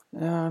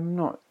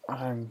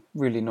 I'm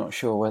really not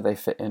sure where they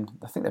fit in.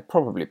 I think they're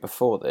probably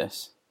before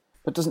this.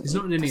 But He's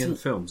not in any of the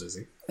films, is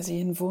he? Is he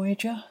in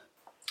Voyager?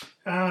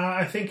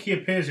 I think he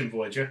appears in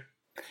Voyager.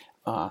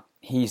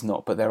 He's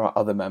not, but there are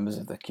other members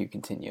of the Q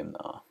Continuum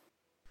that are.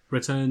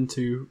 Return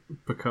to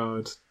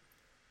Picard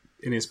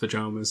in his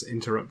pyjamas,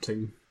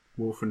 interrupting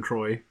Worf and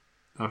Troy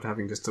after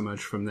having just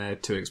emerged from there,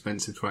 too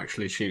expensive to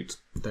actually shoot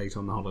Date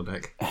on the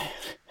holodeck.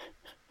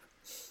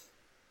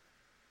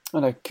 I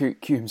know Q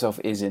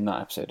himself is in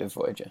that episode of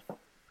Voyager.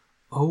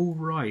 Oh,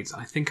 right.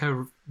 I think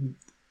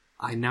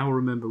I now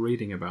remember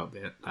reading about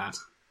that.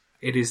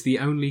 It is the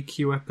only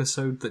Q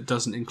episode that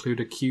doesn't include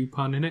a Q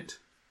pun in it,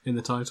 in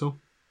the title.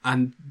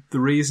 And the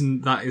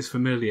reason that is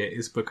familiar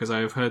is because I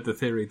have heard the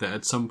theory that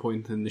at some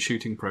point in the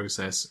shooting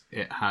process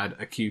it had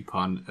a Q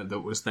pun that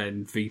was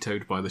then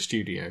vetoed by the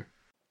studio.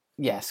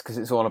 Yes, because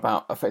it's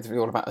effectively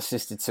all about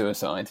assisted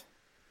suicide.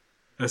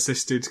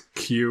 Assisted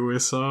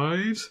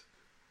Q-icide?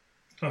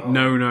 Oh.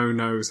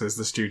 No, says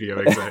the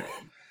studio exec.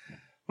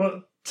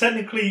 Well,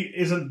 technically,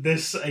 isn't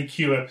this a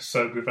Q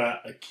episode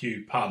without a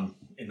Q pun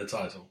in the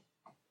title?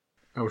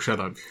 Oh, shut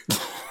up.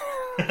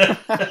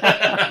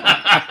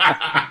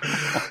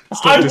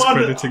 Stop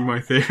discrediting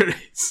my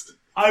theories.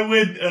 I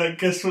win.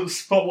 Guess what?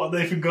 Spot what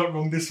Nathan got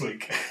wrong this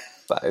week.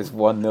 That is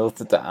 1-0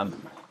 to Dan.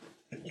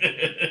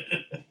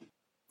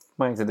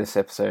 Back to this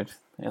episode.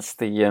 It's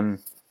the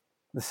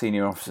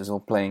senior officers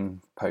all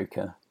playing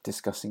poker,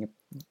 discussing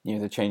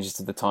the changes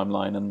to the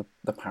timeline and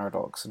the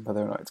paradox and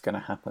whether or not it's going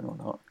to happen or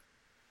not.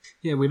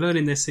 Yeah, we learn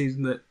in this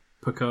season that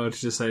Picard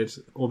just said,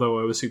 although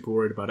I was super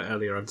worried about it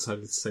earlier, I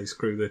decided to say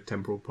screw the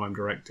temporal prime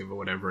directive or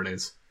whatever it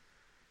is,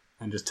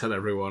 and just tell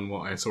everyone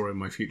what I saw in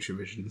my future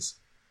visions.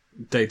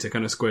 Data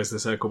kind of squares the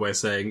circle by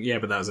saying, yeah,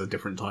 but that was a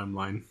different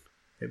timeline,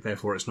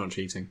 therefore it's not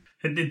cheating.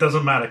 It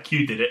doesn't matter,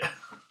 Q did it.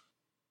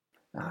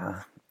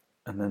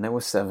 And then there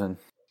was 7.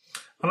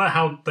 I like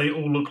how they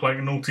all look like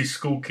naughty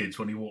school kids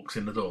when he walks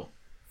in the door.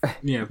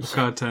 Yeah,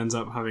 Picard turns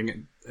up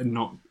having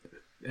not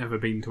ever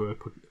been to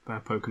a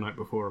poker night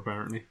before,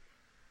 apparently.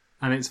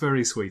 And it's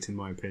very sweet, in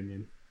my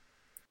opinion.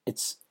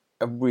 It's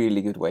a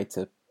really good way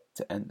to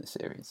end the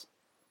series.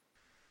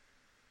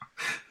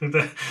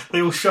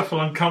 They all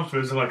shuffle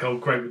uncomfortably. It's like, oh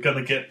great, we're going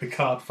to get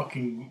Picard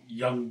fucking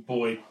young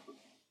boy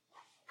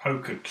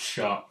poker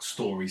shark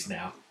stories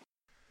now.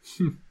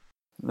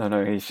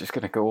 No, he's just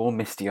going to go all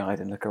misty-eyed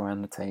and look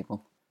around the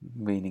table,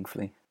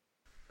 meaningfully.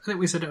 I think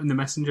we said it in the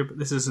Messenger, but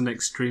this is an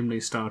extremely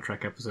Star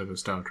Trek episode of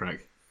Star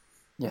Trek.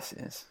 Yes, it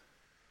is.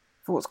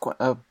 I thought it's quite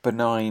a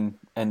benign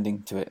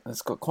ending to it.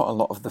 It's got quite a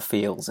lot of the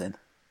feels in,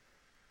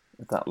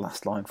 with that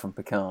last line from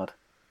Picard.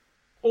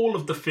 All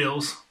of the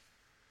feels?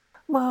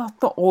 Well,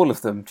 not all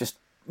of them, just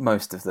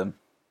most of them.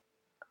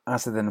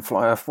 As they then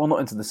fly off, well,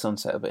 not into the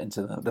sunset, but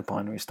into the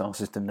binary star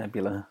system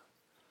nebula.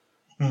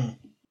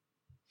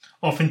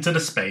 Off into the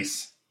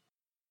space.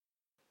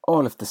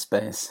 All of the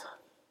space.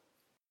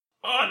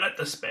 Oh, I like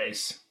the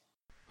space.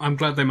 I'm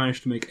glad they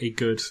managed to make a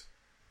good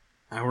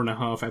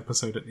hour-and-a-half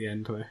episode at the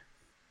end there.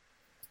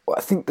 Well,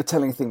 I think the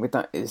telling thing with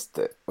that is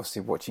that,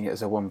 obviously, watching it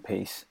as a one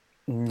piece,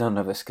 none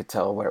of us could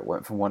tell where it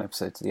went from one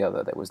episode to the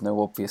other. There was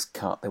no obvious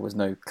cut. There was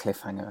no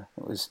cliffhanger.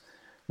 It was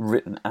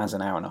written as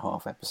an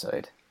hour-and-a-half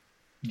episode.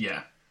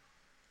 Yeah.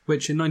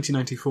 Which, in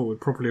 1994,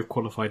 would probably have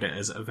qualified it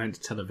as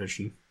event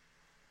television.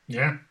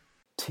 Yeah.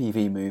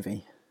 TV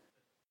movie.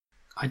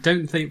 I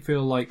don't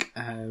feel like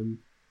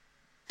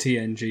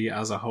TNG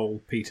as a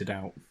whole petered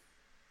out.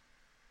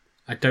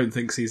 I don't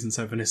think Season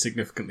 7 is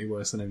significantly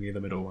worse than any of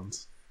the middle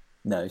ones.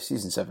 No,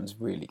 Season 7's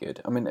really good.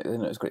 I mean, it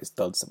was great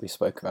duds that we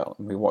spoke about,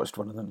 and we watched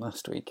one of them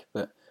last week,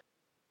 but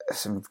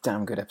some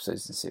damn good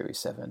episodes in Series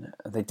 7.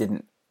 They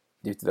didn't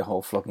do the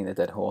whole flogging the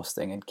dead horse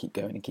thing and keep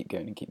going and keep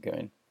going and keep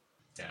going.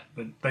 Yeah,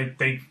 but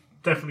they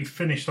definitely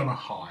finished on a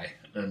high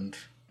and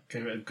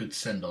gave it a good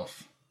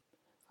send-off.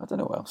 I don't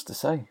know what else to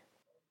say.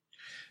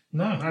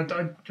 No, I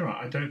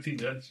don't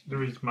think that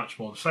there is much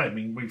more to say. I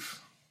mean, we've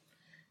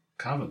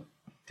covered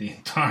the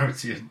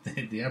entirety of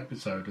the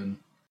episode. And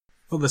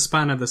well, the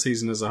span of the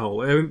season as a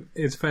whole,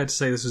 it's fair to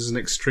say this was an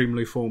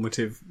extremely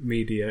formative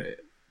media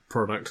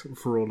product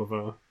for all of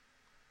our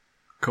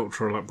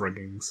cultural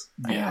upbringings.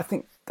 Yeah, I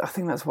think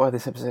that's why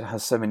this episode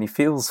has so many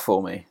feels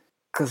for me,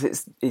 because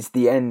it's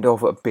the end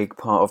of a big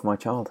part of my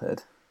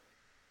childhood.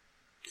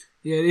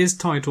 Yeah, it is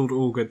titled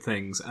All Good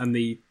Things, and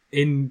the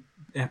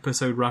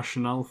in-episode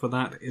rationale for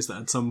that is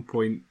that at some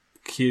point,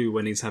 Q,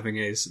 when he's having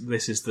his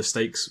 "This is the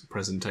Stakes"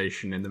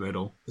 presentation in the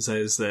middle,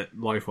 says that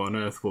life on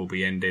Earth will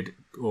be ended,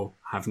 or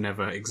have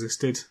never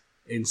existed,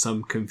 in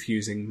some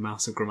confusing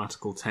massive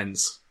grammatical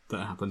tense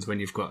that happens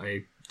when you've got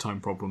a time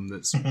problem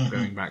that's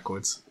going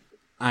backwards.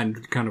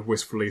 And kind of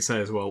wistfully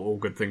says, well, all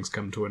good things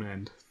come to an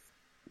end.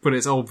 But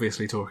it's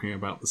obviously talking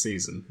about the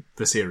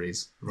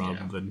series,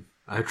 rather than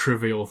a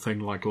trivial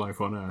thing like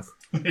life on Earth.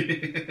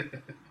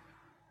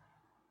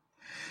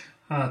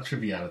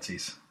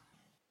 Trivialities.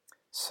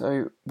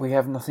 So we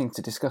have nothing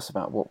to discuss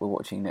about what we're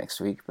watching next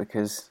week,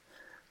 because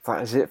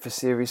that is it for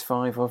Series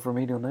 5 of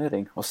Remedial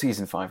Nerding. Or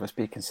Season 5, let's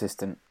be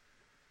consistent.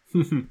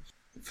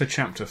 For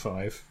Chapter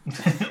 5.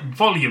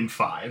 Volume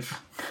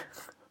 5.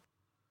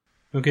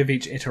 We'll give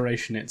each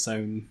iteration its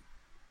own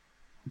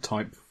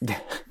type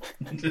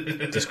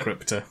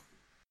descriptor.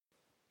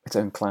 Its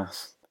own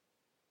class.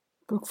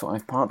 Book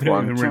 5, Part 1, We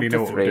don't even really Chapter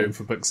know what 3. we're doing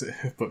for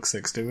book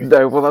 6, do we?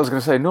 No, well, I was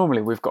going to say,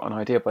 normally we've got an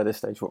idea by this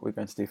stage what we're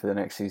going to do for the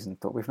next season,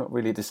 but we've not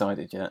really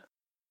decided yet.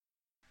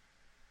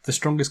 The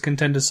strongest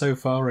contenders so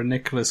far are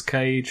Nicolas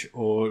Cage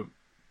or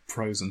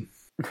Frozen.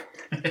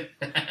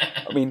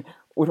 I mean,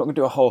 we're not going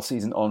to do a whole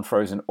season on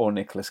Frozen or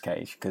Nicolas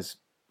Cage, because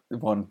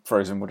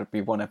Frozen would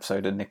be one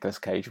episode and Nicolas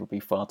Cage would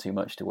be far too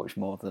much to watch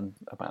more than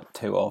about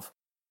 2 of.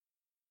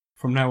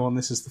 From now on,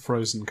 this is the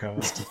Frozen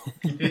cast.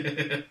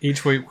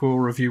 Each week we'll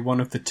review one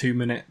of the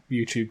 2-minute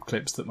YouTube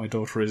clips that my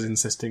daughter is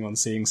insisting on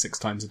seeing 6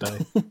 times a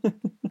day.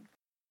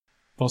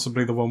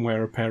 Possibly the one where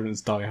her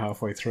parents die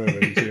halfway through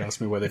and she asks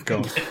me where they've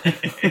gone.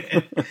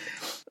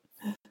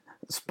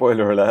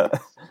 Spoiler alert.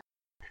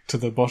 To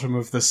the bottom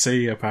of the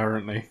sea,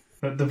 apparently.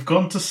 But they've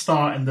gone to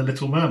star in The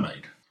Little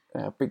Mermaid.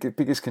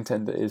 Biggest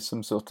contender is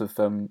some sort of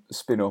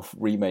spin-off,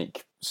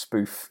 remake,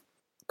 spoof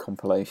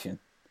compilation.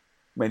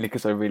 Mainly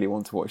because I really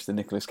want to watch the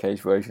Nicolas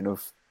Cage version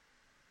of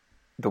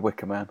The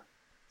Wicker Man.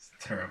 It's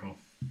terrible.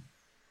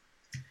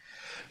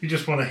 You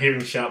just want to hear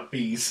him shout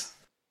bees.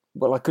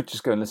 Well, I could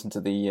just go and listen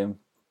to the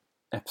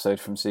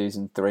episode from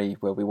Season 3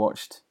 where we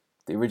watched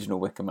the original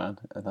Wicker Man,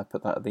 and I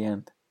put that at the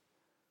end.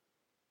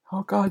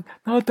 Oh God,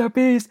 not the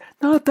bees!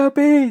 Not the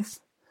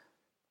bees!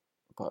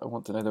 But I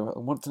want to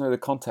know the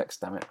context,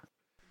 damn it.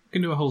 We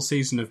can do a whole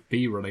season of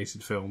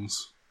bee-related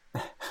films.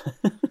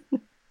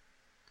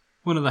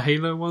 One of the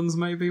Halo ones,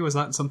 maybe? Was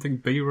that something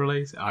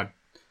bee-related?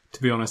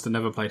 To be honest, I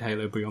never played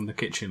Halo beyond the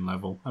kitchen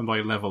level. And by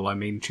level, I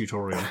mean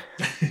tutorial.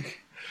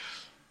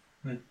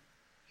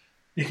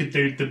 You could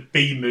do the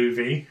Bee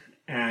Movie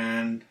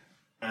and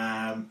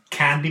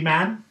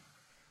Candyman.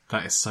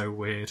 That is so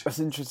weird. As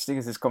interesting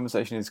as this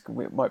conversation is,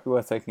 it might be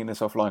worth taking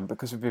this offline,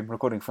 because we've been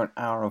recording for an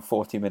hour and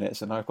 40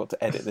 minutes and I've got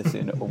to edit this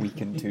in a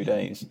week and 2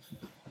 days.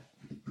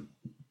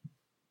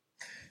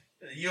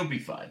 You'll be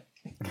fine.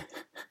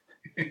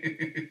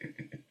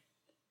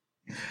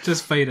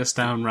 Just fade us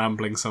down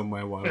rambling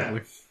somewhere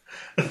wildly.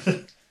 Yeah.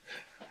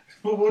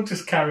 We'll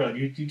just carry on.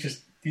 You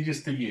just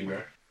do you,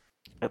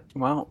 bro.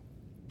 Well,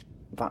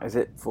 that is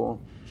it for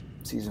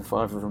Season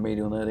 5 of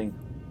Remedial Nerding.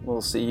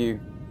 We'll see you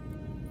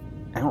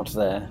out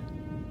there.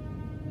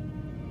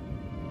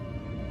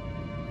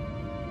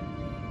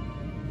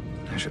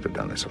 I should have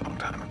done this a long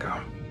time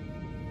ago.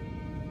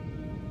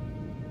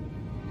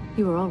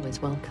 You were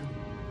always welcome.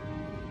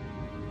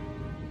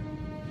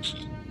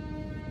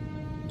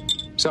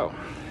 So,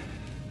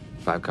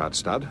 5-card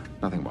stud,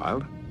 nothing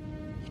wild.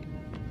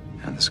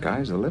 And the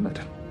sky's the limit.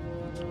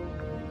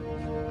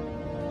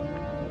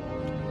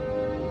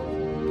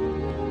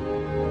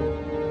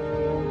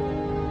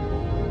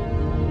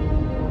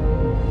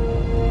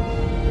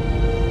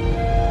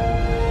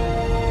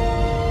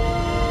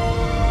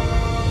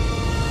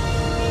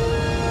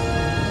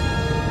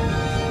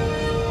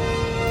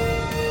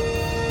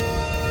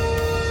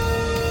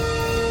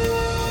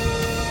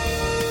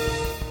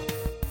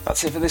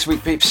 That's it for this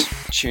week, peeps.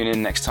 Tune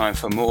in next time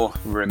for more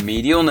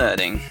Remedial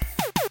Nerding.